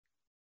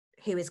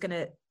 Who is going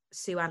to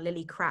Sue Ann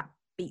Lillycrap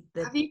beat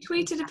the... Have you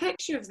tweeted a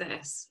picture of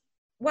this?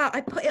 Well,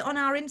 I put it on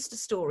our Insta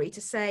story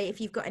to say,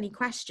 if you've got any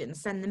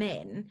questions, send them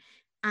in.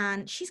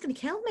 And she's going to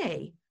kill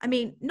me. I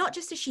mean, not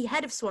just is she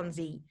head of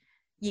Swansea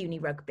Uni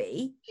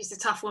Rugby. She's a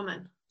tough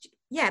woman.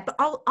 Yeah, but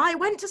I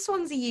went to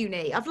Swansea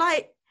Uni.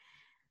 I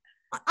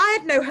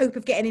had no hope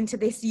of getting into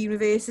this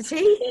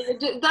university.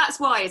 That's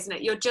why, isn't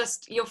it?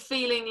 You're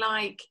feeling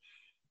like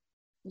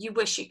you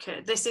wish you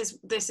could. This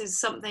is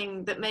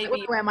something that maybe... I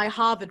want to wear my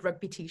Harvard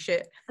rugby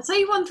t-shirt. I'll tell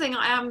you one thing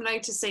I am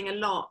noticing a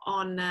lot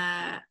on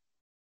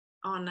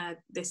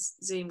this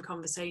Zoom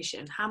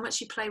conversation, how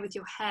much you play with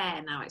your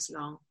hair now it's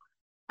long.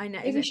 I know.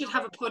 Maybe we should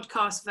have a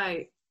podcast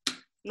vote.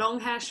 Long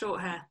hair,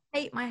 short hair. I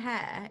hate my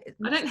hair.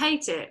 I don't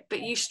hate it,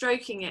 but you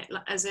stroking it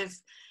as if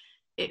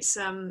it's...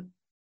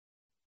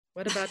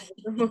 What about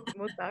the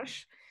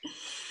moustache?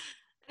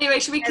 Anyway,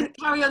 should we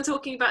carry on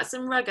talking about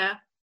some rugger?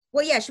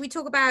 Well, yeah, should we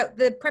talk about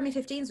the Premier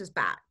 15s was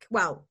back?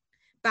 Well,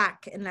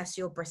 back unless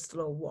you're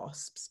Bristol or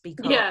Wasps,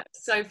 because yeah,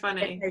 so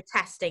funny. There's no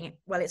testing.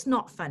 Well, it's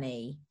not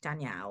funny,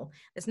 Danielle.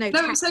 There's no.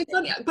 No, it's so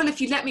funny. Well,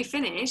 if you let me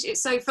finish,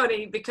 it's so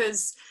funny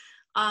because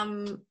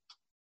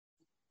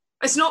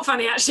it's not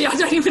funny actually. I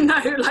don't even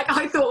know. Like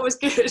I thought it was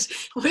good.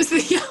 Was the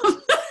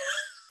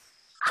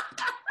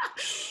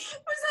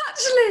was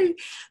actually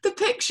the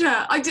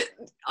picture.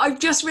 I've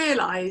just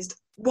realised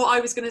what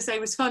I was going to say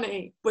was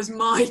funny was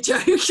my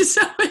joke.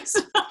 So it's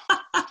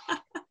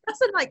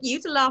that's unlike you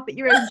to laugh at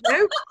your own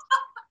joke.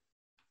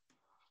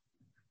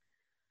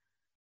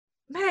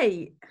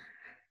 Mate.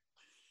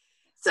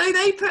 So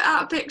they put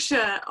out a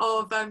picture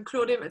of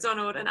Claudia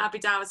McDonald and Abby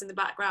Dowers in the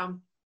background,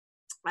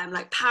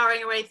 like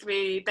powering away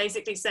through,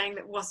 basically saying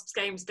that Wasps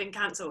game's been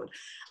cancelled.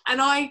 And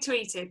I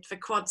tweeted for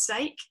quad's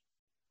sake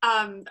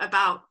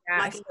about... Yeah,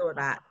 like, I saw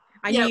that.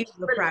 I knew you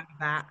were proud of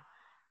that.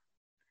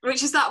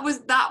 Which is that was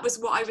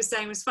what I was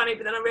saying was funny,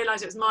 but then I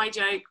realised it was my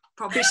joke.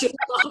 Probably should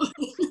have.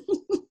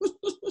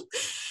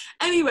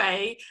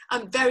 Anyway,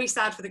 I'm very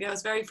sad for the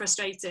girls, very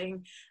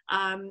frustrating,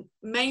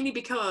 mainly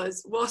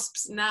because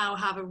Wasps now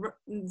have a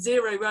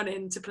 0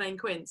 run-in to playing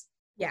Quins.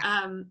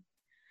 Yeah.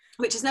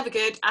 Which is never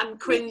good. And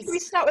Quins... Can we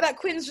start with that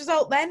Quins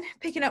result then?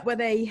 Picking up where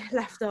they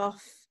left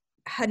off,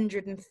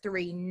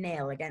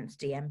 103-0 against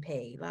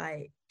DMP.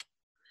 Like,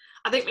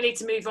 I think we need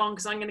to move on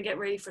because I'm going to get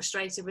really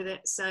frustrated with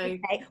it. So...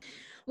 Okay.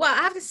 Well,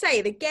 I have to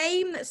say, the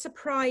game that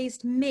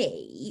surprised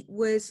me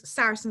was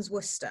Saracens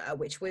Worcester,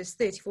 which was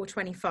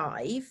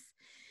 34-25.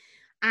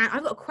 And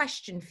I've got a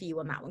question for you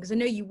on that one, because I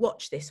know you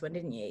watched this one,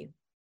 didn't you?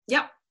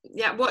 Yep.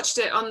 Yeah, watched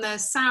it on the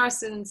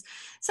Saracens.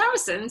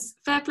 Saracens,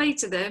 fair play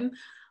to them.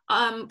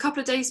 A couple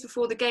of days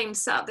before the game,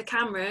 set up the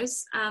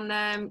cameras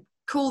and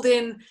called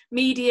in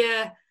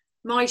media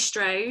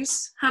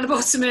maestros, Hannah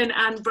Bottoman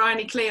and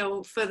Bryony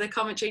Cleal for the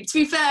commentary. To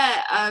be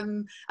fair,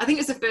 I think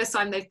it's the first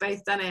time they've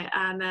both done it,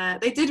 and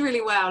they did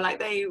really well. Like,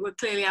 they were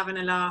clearly having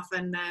a laugh,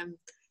 and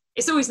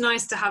it's always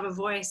nice to have a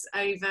voice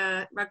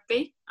over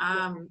rugby.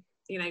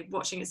 You know,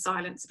 watching in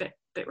silence, a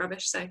bit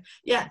rubbish. So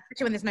yeah,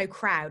 especially when there's no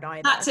crowd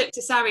either. Hat tip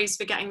to Saris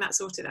for getting that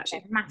sorted. Actually,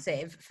 yeah,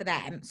 massive for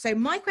them. So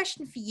my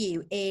question for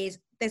you is: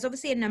 there's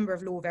obviously a number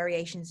of law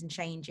variations and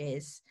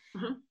changes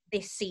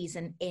this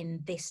season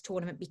in this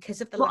tournament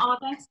because of the lack of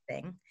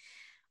testing.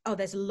 Oh,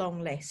 there's a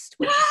long list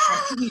which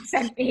you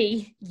sent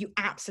me. You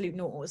absolute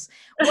nors.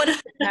 What do you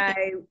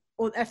know?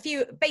 Or a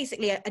few,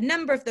 basically, a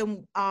number of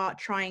them are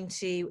trying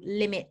to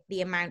limit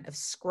the amount of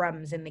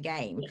scrums in the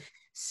game.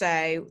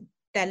 So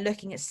they're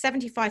looking at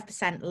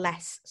 75%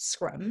 less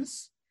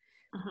scrums.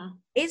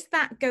 Is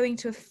that going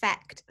to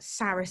affect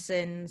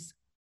Saracens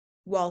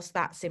whilst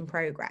that's in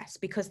progress?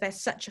 Because they're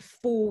such a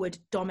forward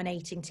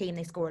dominating team.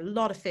 They score a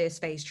lot of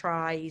first phase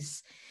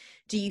tries.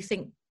 Do you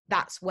think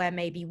that's where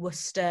maybe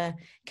Worcester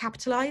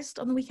capitalised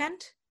on the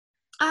weekend?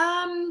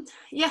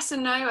 Yes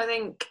and no. I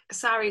think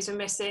Saris were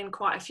missing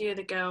quite a few of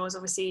the girls.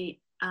 Obviously,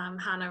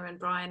 Hannah and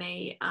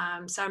Bryony.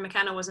 Sarah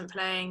McKenna wasn't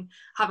playing.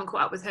 Haven't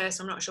caught up with her,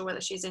 so I'm not sure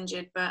whether she's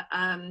injured. But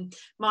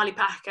Marley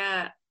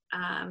Packer,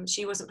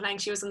 she wasn't playing.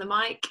 She was on the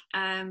mic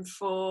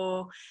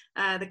for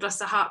the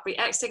Gloucester Hartpury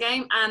Exeter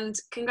game. And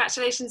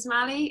congratulations,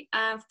 Mally,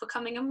 for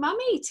becoming a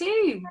mummy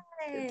too.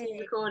 Hey.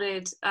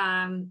 Recorded.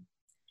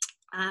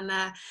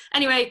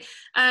 Anyway,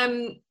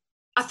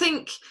 I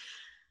think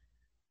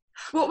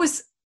what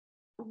was,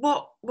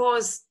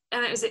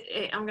 and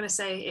I'm going to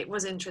say it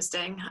was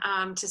interesting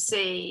to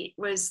see,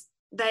 was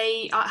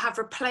they have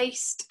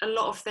replaced a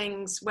lot of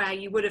things where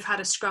you would have had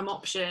a scrum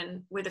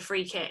option with a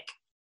free kick.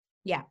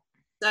 Yeah.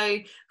 So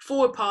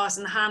forward pass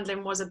and the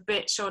handling was a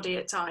bit shoddy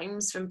at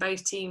times from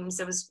both teams.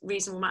 There was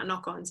reasonable amount of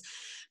knock-ons,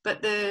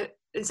 but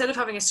instead of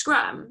having a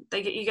scrum,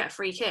 you get a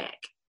free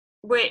kick,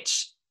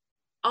 which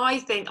I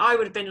think I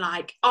would have been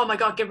like, oh my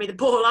God, give me the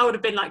ball. I would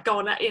have been like, go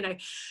on, you know.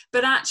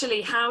 But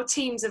actually how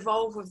teams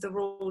evolve with the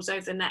rules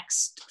over the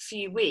next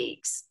few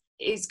weeks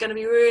is going to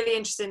be really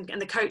interesting,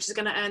 and the coaches are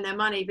going to earn their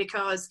money,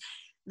 because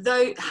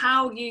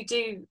how you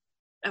do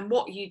and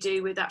what you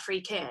do with that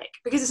free kick,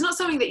 because it's not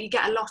something that you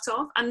get a lot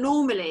of. And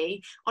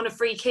normally on a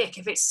free kick,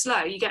 if it's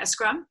slow, you get a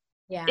scrum.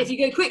 Yeah. If you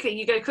go quickly,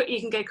 you can go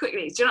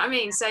quickly. Do you know what I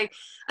mean? So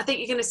I think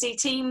you're going to see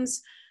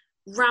teams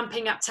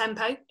ramping up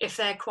tempo if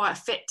they're quite a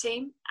fit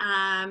team.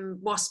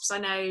 Wasps, I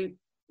know,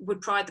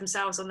 would pride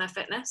themselves on their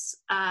fitness.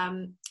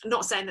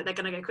 Not saying that they're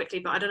going to go quickly,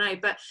 but I don't know.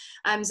 But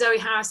Zoe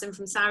Harrison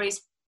from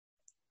Saris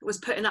was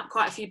putting up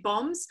quite a few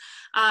bombs,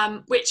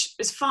 which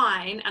was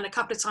fine. And a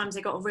couple of times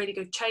they got a really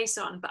good chase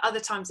on, but other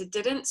times it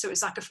didn't. So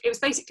it was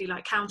basically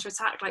like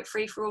counter-attack, like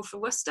free-for-all for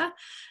Worcester.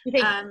 You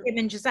think him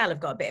and Giselle have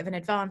got a bit of an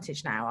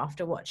advantage now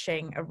after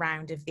watching a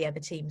round of the other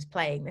teams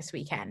playing this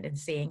weekend and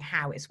seeing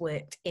how it's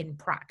worked in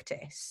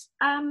practice?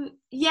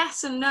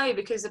 Yes and no,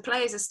 because the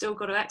players have still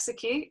got to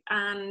execute,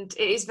 and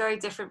it is very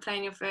different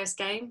playing your first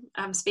game.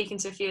 Speaking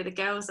to a few of the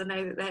girls, I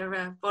know that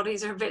their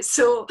bodies are a bit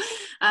sore.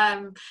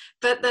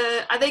 But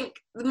I think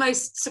the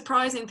most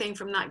surprising thing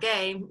from that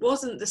game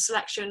wasn't the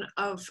selection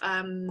of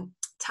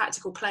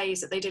tactical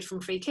plays that they did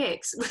from free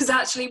kicks. It was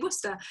actually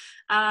Worcester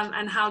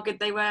and how good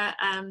they were.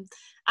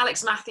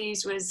 Alex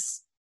Matthews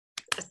was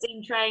a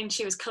steam train.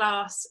 She was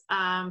class.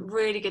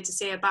 Really good to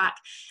see her back.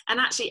 And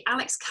actually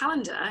Alex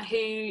Callender,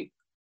 who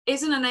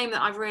isn't a name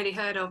that I've really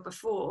heard of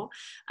before,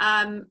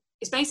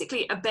 is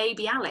basically a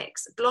baby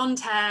Alex. Blonde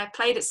hair,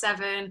 played at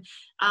 7.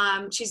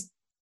 She's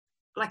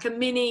like a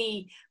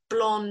mini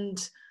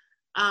blonde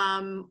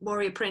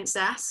warrior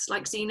princess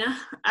like Xena,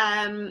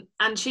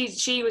 and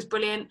she was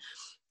brilliant.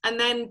 And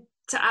then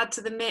to add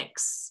to the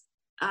mix,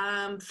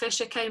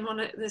 Fisher came on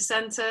at the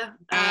centre,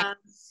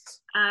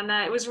 and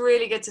it was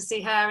really good to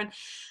see her.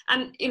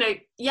 And you know,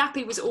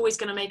 Yappy was always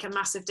going to make a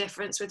massive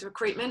difference with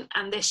recruitment,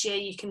 and this year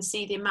you can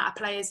see the amount of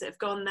players that have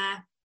gone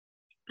there.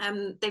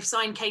 They've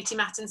signed Katie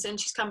Mattinson.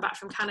 She's come back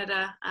from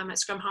Canada at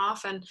scrum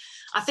half, and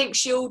I think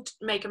she'll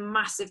make a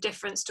massive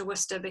difference to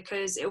Worcester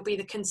because it'll be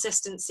the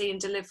consistency and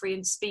delivery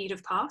and speed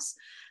of pass.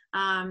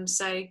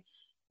 So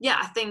yeah,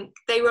 I think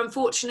they were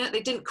unfortunate. They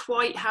didn't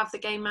quite have the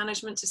game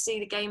management to see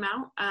the game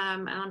out,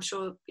 and I'm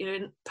sure, you know,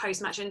 in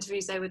post-match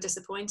interviews they were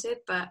disappointed.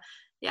 But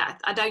yeah,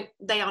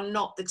 they are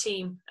not the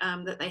team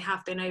that they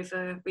have been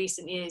over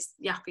recent years.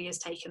 Yappy has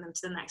taken them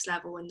to the next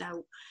level, and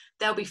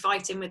they'll be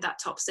fighting with that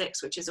top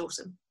 6, which is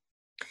awesome.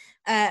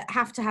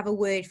 Have to have a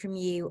word from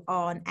you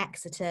on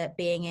Exeter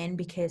being in,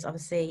 because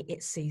obviously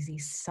it's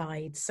Susie's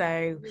side.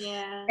 So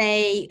yeah,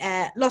 they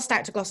lost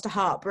out to Gloucester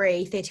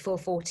Hartbury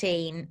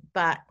 34-14,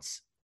 but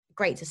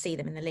great to see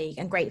them in the league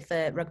and great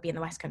for rugby in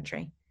the West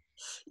Country.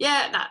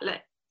 Yeah,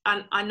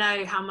 I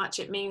know how much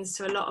it means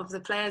to a lot of the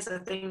players. I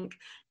think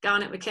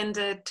Garnet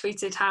McKinder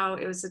tweeted how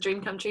it was a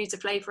dream come true to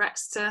play for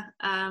Exeter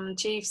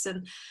Chiefs,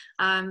 and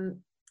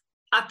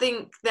I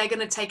think they're going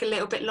to take a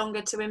little bit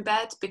longer to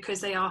embed because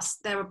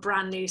they're a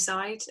brand new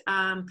side.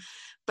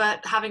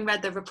 But having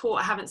read the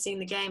report, I haven't seen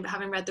the game, but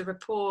having read the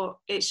report,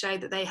 it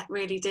showed that they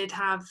really did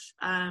have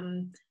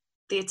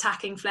the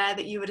attacking flair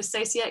that you would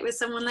associate with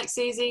someone like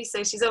Susie.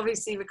 So she's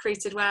obviously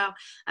recruited well.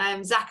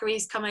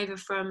 Zachary's come over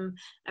from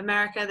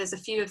America. There's a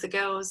few of the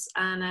girls,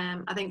 and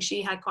I think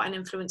she had quite an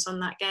influence on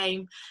that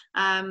game.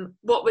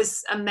 What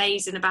was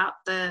amazing about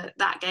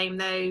that game,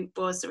 though,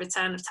 was the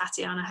return of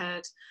Tatiana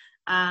Hurd.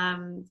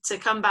 To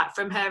come back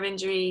from her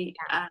injury,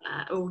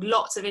 or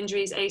lots of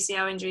injuries,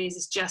 ACL injuries,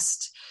 is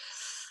just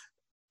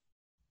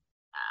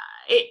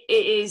it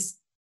is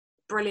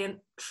brilliant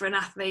for an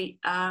athlete,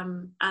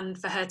 and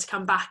for her to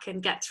come back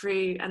and get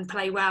through and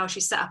play well. She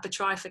set up a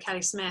try for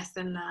Kelly Smith,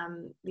 and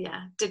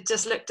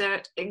just looked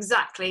at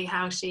exactly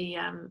how she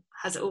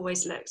has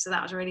always looked. So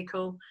that was really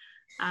cool.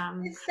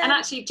 And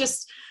actually,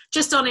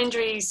 just on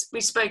injuries, we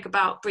spoke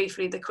about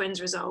briefly the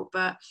Quins result,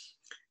 but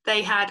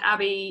they had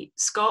Abby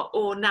Scott,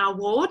 or now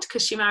Ward,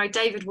 because she married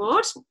David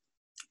Ward,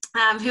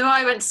 who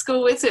I went to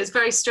school with. So it's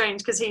very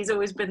strange because he's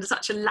always been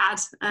such a lad.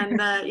 And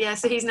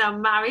so he's now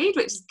married,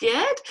 which is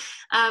good.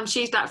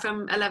 She's back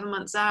from 11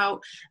 months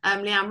out.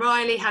 Leanne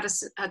Riley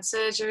had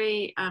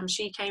surgery.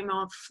 She came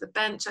off the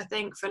bench, I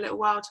think, for a little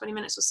while, 20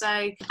 minutes or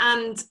so.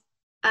 And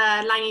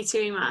Langi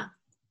Tuima.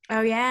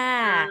 Oh,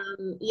 yeah.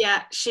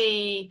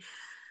 She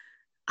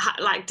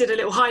did a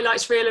little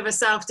highlights reel of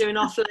herself doing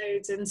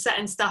offloads and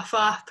setting stuff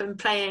up and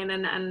playing,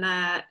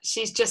 and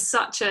she's just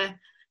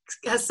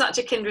has such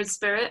a kindred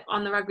spirit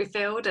on the rugby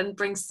field and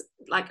brings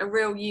like a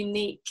real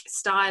unique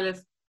style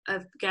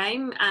of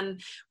game. And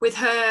with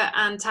her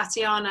and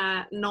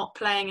Tatiana not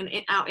playing and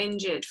out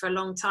injured for a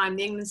long time,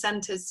 the England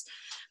centres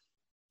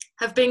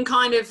have been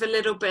kind of a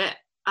little bit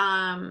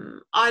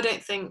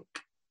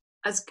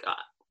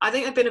I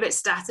think they've been a bit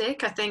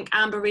static. I think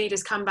Amber Reid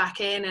has come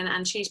back in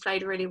and she's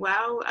played really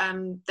well.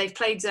 They've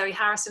played Zoe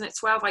Harrison at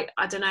 12.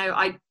 I don't know.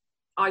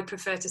 I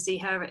prefer to see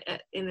her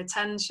in the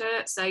 10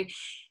 shirt. So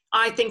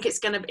I think it's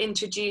going to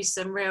introduce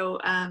some real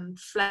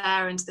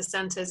flair into the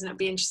centres, and it'll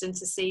be interesting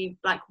to see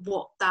like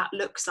what that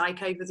looks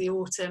like over the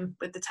autumn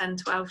with the 10,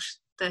 12,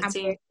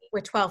 13. And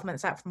we're 12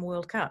 months out from the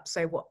World Cup,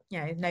 so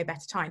no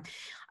better time.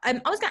 I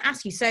was going to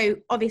ask you, so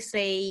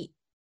obviously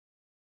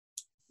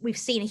we've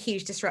seen a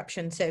huge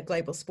disruption to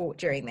global sport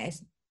during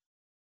this,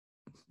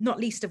 not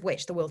least of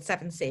which the World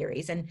 7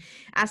 Series. And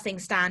as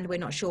things stand, we're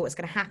not sure what's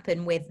going to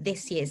happen with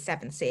this year's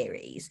 7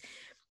 Series.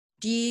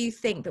 Do you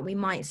think that we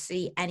might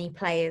see any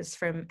players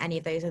from any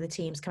of those other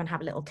teams come and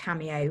have a little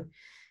cameo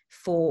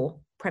for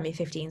Premier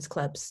 15's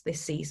clubs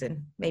this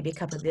season? Maybe a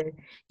couple of the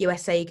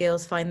USA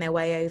girls find their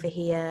way over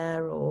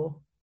here, or...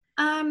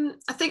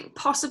 I think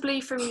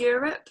possibly from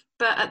Europe,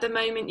 but at the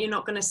moment you're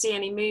not going to see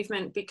any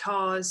movement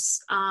because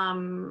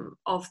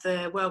of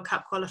the World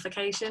Cup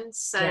qualifications.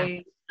 So,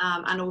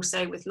 and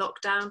also with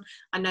lockdown,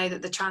 I know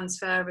that the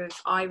transfer of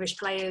Irish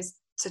players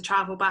to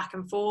travel back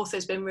and forth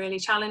has been really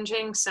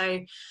challenging. So,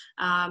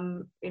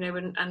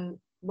 and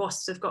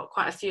Wasps have got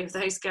quite a few of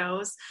those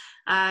girls.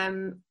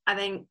 I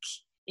think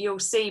you'll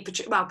see,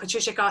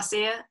 Patricia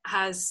Garcia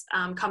has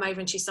come over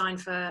and she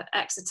signed for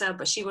Exeter,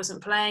 but she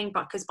wasn't playing,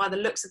 but because by the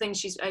looks of things,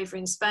 she's over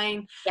in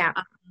Spain. Yeah.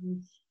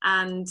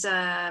 And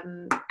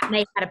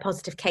they've had a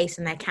positive case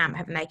in their camp,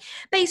 haven't they?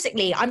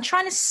 Basically, I'm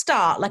trying to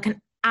start like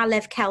an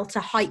Alev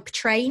Kelter hype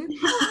train.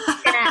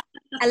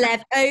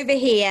 Alev over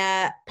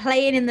here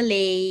playing in the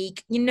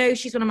league. You know,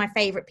 she's one of my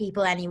favourite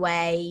people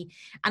anyway.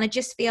 And I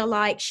just feel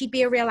like she'd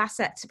be a real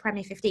asset to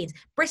Premier 15s.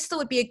 Bristol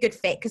would be a good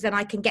fit because then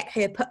I can get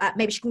her put up.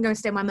 Maybe she can go and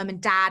stay with my mum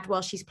and dad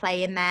while she's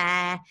playing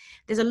there.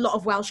 There's a lot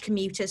of Welsh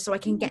commuters, so I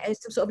can get her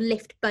some sort of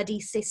lift buddy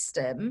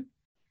system.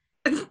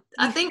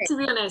 I think, to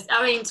be honest,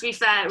 to be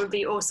fair, it would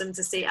be awesome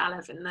to see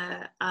Alev in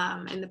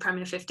the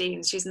Premier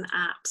 15s. She's an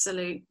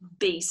absolute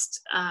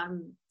beast.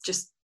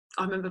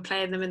 I remember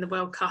playing them in the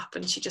World Cup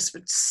and she just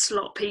would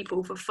slot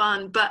people for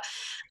fun. But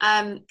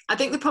I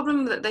think the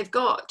problem that they've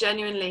got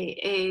genuinely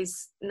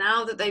is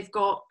now that they've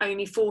got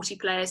only 40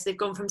 players, they've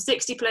gone from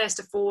 60 players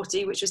to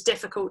 40, which was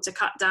difficult to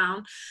cut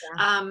down.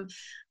 Yeah.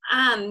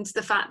 And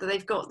the fact that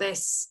they've got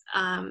this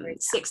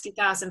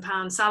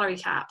 £60,000 salary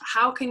cap,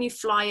 how can you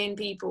fly in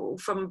people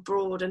from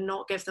abroad and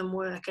not give them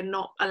work and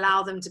not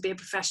allow them to be a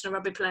professional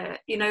rugby player?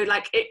 You know,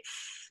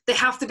 they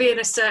have to be at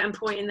a certain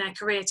point in their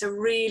career to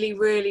really,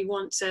 really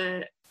want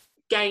to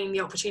gain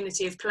the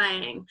opportunity of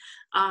playing,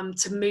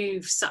 to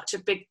move such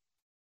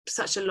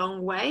a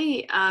long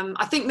way.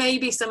 I think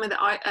maybe some of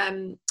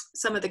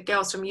the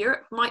girls from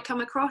Europe might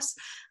come across,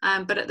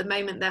 but at the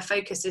moment their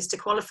focus is to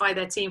qualify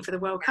their team for the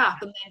World Cup.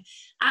 And then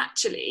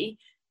actually,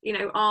 you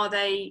know, are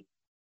they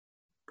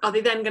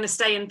then going to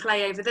stay and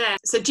play over there?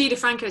 So Gida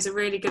Franco is a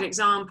really good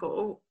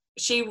example.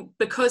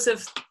 Because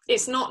of,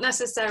 it's not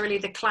necessarily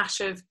the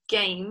clash of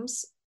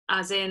games,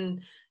 as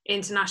in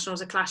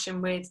internationals are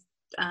clashing with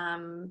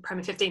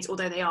Premier 15s,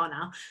 although they are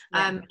now.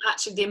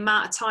 Actually, the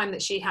amount of time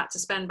that she had to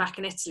spend back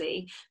in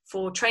Italy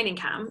for training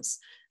camps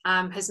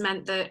has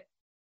meant that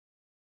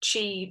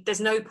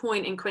there's no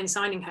point in Quinn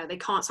signing her. They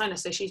can't sign her,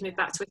 so she's moved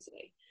back to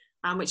Italy,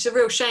 which is a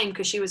real shame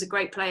because she was a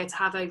great player to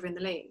have over in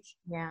the league.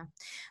 Yeah.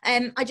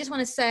 I just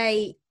want to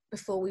say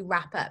before we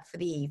wrap up for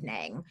the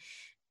evening,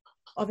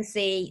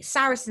 obviously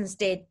Saracens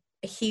did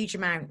a huge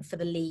amount for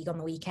the league on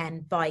the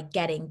weekend by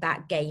getting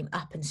that game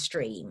up and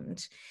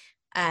streamed.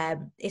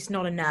 It's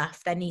not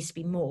enough. There needs to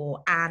be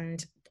more.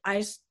 And I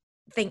just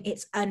think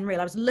it's unreal.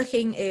 I was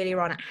looking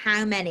earlier on at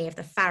how many of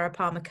the Farah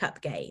Palmer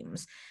Cup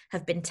games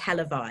have been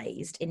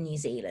televised in New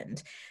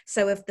Zealand.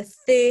 So of the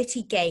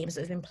 30 games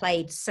that have been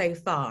played so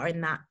far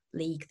in that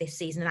league this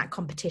season, in that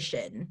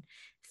competition,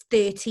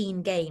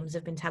 13 games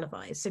have been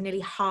televised. So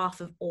nearly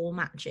half of all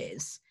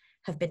matches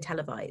have been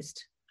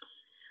televised.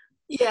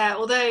 Yeah,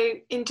 although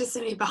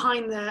interestingly,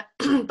 behind the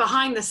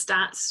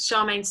stats,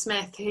 Charmaine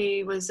Smith,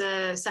 who was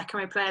a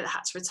second row player that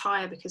had to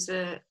retire because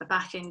of a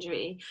back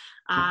injury,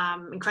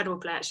 incredible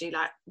player actually,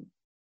 like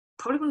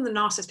probably one of the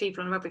nicest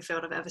people on the rugby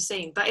field I've ever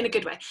seen, but in a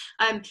good way.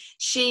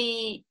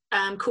 She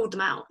called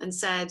them out and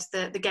said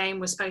that the game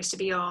was supposed to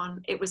be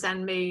on, it was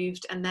then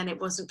moved and then it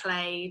wasn't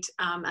played,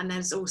 and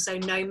there's also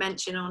no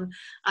mention on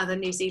other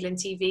New Zealand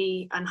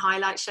TV and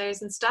highlight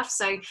shows and stuff.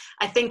 So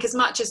I think as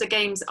much as the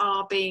games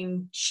are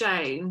being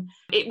shown,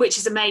 which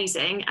is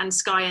amazing, and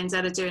Sky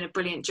NZ are doing a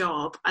brilliant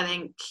job, I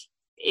think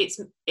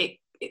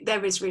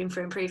there is room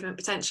for improvement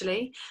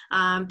potentially.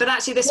 But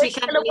actually this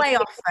weekend... We're still a way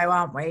off though,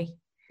 aren't we?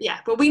 Yeah,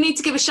 but we need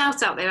to give a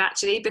shout out there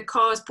actually,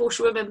 because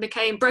Portia Woodman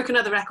broke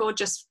another record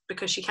just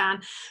because she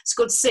can.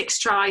 Scored 6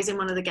 tries in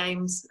one of the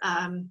games.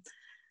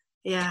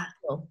 Yeah.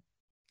 Cool.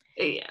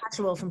 Yeah.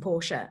 Natural from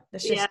Portia.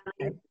 It's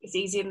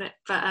easy, isn't it?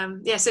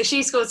 But so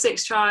she scored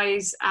 6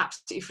 tries,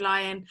 absolutely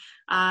flying.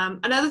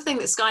 Another thing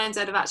that Sky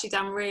NZ have actually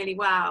done really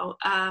well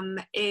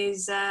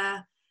is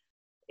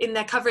in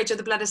their coverage of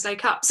the Bledisloe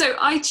Cup. So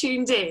I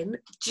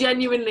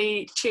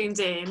genuinely tuned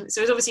in.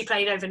 So it was obviously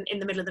played over in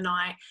the middle of the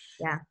night.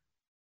 Yeah.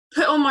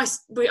 Put on I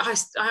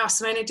asked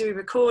Simone, do we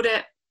record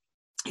it?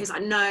 He was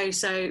like, no.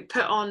 So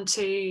put on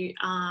to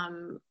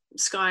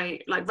Sky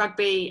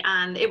Rugby,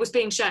 and it was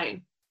being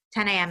shown.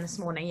 10 a.m. this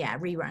morning,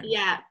 rerun.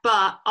 Yeah,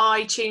 but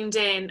I tuned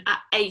in at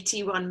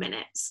 81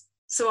 minutes.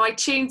 So I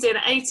tuned in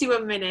at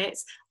 81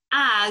 minutes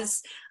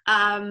as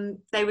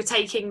they were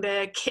taking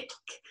the kick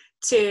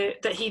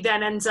that he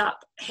then ends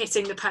up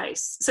hitting the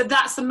post. So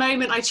that's the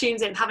moment I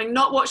tuned in, having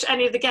not watched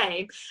any of the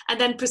game, and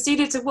then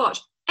proceeded to watch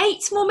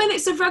 8 more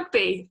minutes of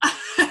rugby,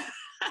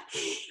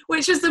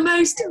 which was the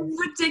most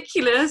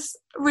ridiculous.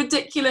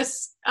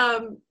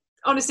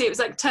 Honestly, it was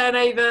like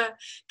turnover,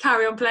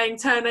 carry on playing,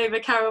 turnover,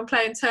 carry on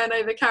playing,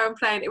 turnover, carry on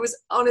playing. It was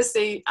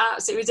honestly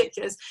absolutely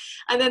ridiculous.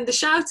 And then the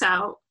shout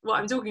out, what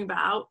I'm talking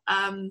about,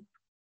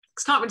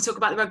 can't really talk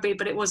about the rugby,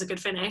 but it was a good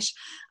finish,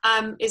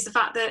 is the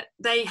fact that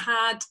they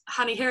had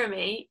Hani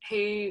Hirami,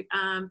 who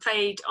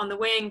played on the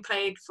wing,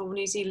 played for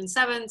New Zealand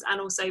Sevens,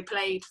 and also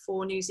played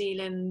for New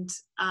Zealand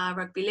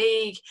Rugby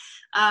League,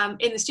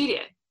 in the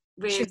studio.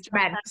 She was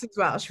tremendous as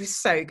well. She was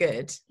so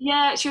good.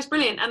 Yeah, she was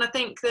brilliant. And I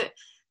think that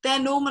they're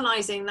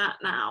normalising that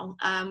now,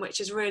 which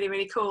is really,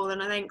 really cool.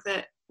 And I think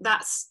that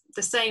that's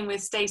the same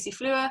with Stacey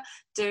Fleur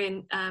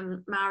doing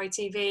Maori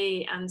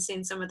TV and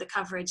seeing some of the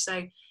coverage.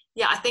 So,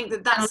 yeah, I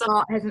think that's a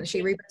lot, hasn't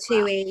she? Rupa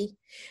Tui.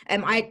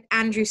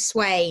 Andrew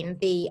Swain,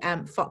 the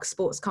Fox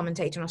Sports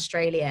commentator in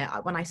Australia,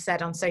 when I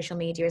said on social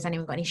media, has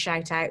anyone got any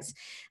shout outs?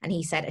 And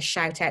he said, a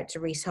shout out to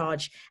Reece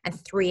Hodge and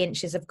 3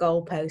 inches of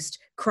goalpost.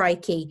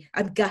 Crikey,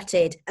 I'm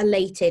gutted,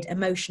 elated,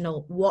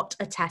 emotional. What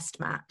a test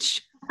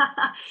match.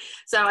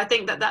 So I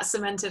think that's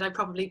cemented. I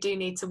probably do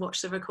need to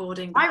watch the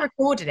recording. I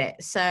recorded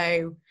it,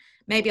 so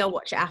maybe I'll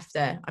watch it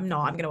after. I'm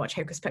going to watch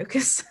Hocus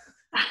Pocus.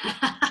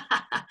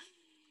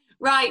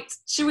 Right,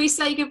 should we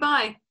say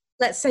goodbye?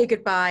 Let's say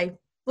goodbye.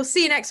 We'll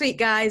see you next week,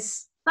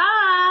 guys.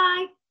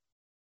 Bye.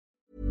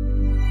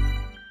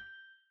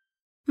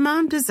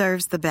 Mom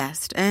deserves the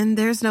best, and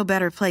there's no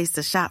better place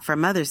to shop for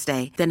Mother's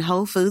Day than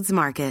Whole Foods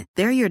Market.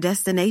 They're your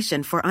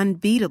destination for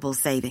unbeatable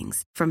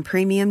savings, from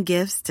premium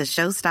gifts to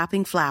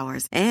show-stopping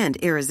flowers and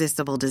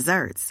irresistible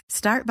desserts.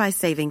 Start by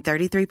saving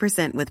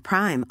 33% with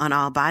Prime on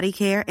all body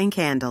care and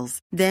candles.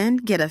 Then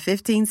get a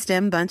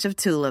 15-stem bunch of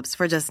tulips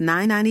for just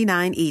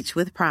 $9.99 each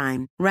with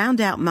Prime.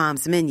 Round out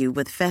Mom's menu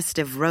with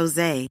festive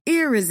rosé,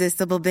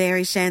 irresistible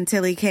berry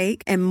chantilly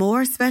cake, and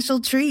more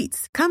special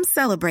treats. Come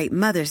celebrate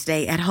Mother's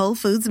Day at Whole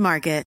Foods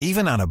Market.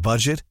 Even on a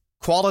budget,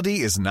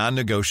 quality is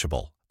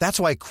non-negotiable. That's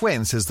why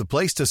Quince is the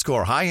place to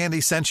score high-end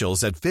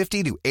essentials at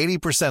 50 to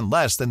 80%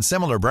 less than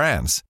similar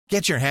brands.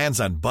 Get your hands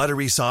on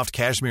buttery soft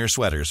cashmere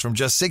sweaters from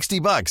just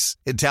 $60,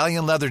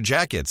 Italian leather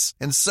jackets,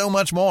 and so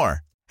much more.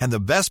 And the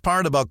best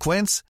part about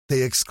Quince,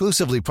 they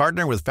exclusively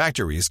partner with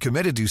factories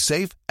committed to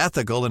safe,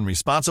 ethical, and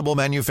responsible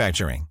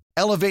manufacturing.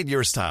 Elevate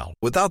your style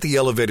without the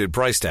elevated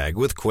price tag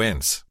with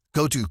Quince.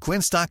 Go to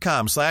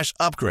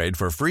quince.com/upgrade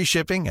for free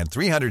shipping and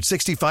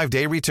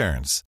 365-day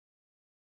returns.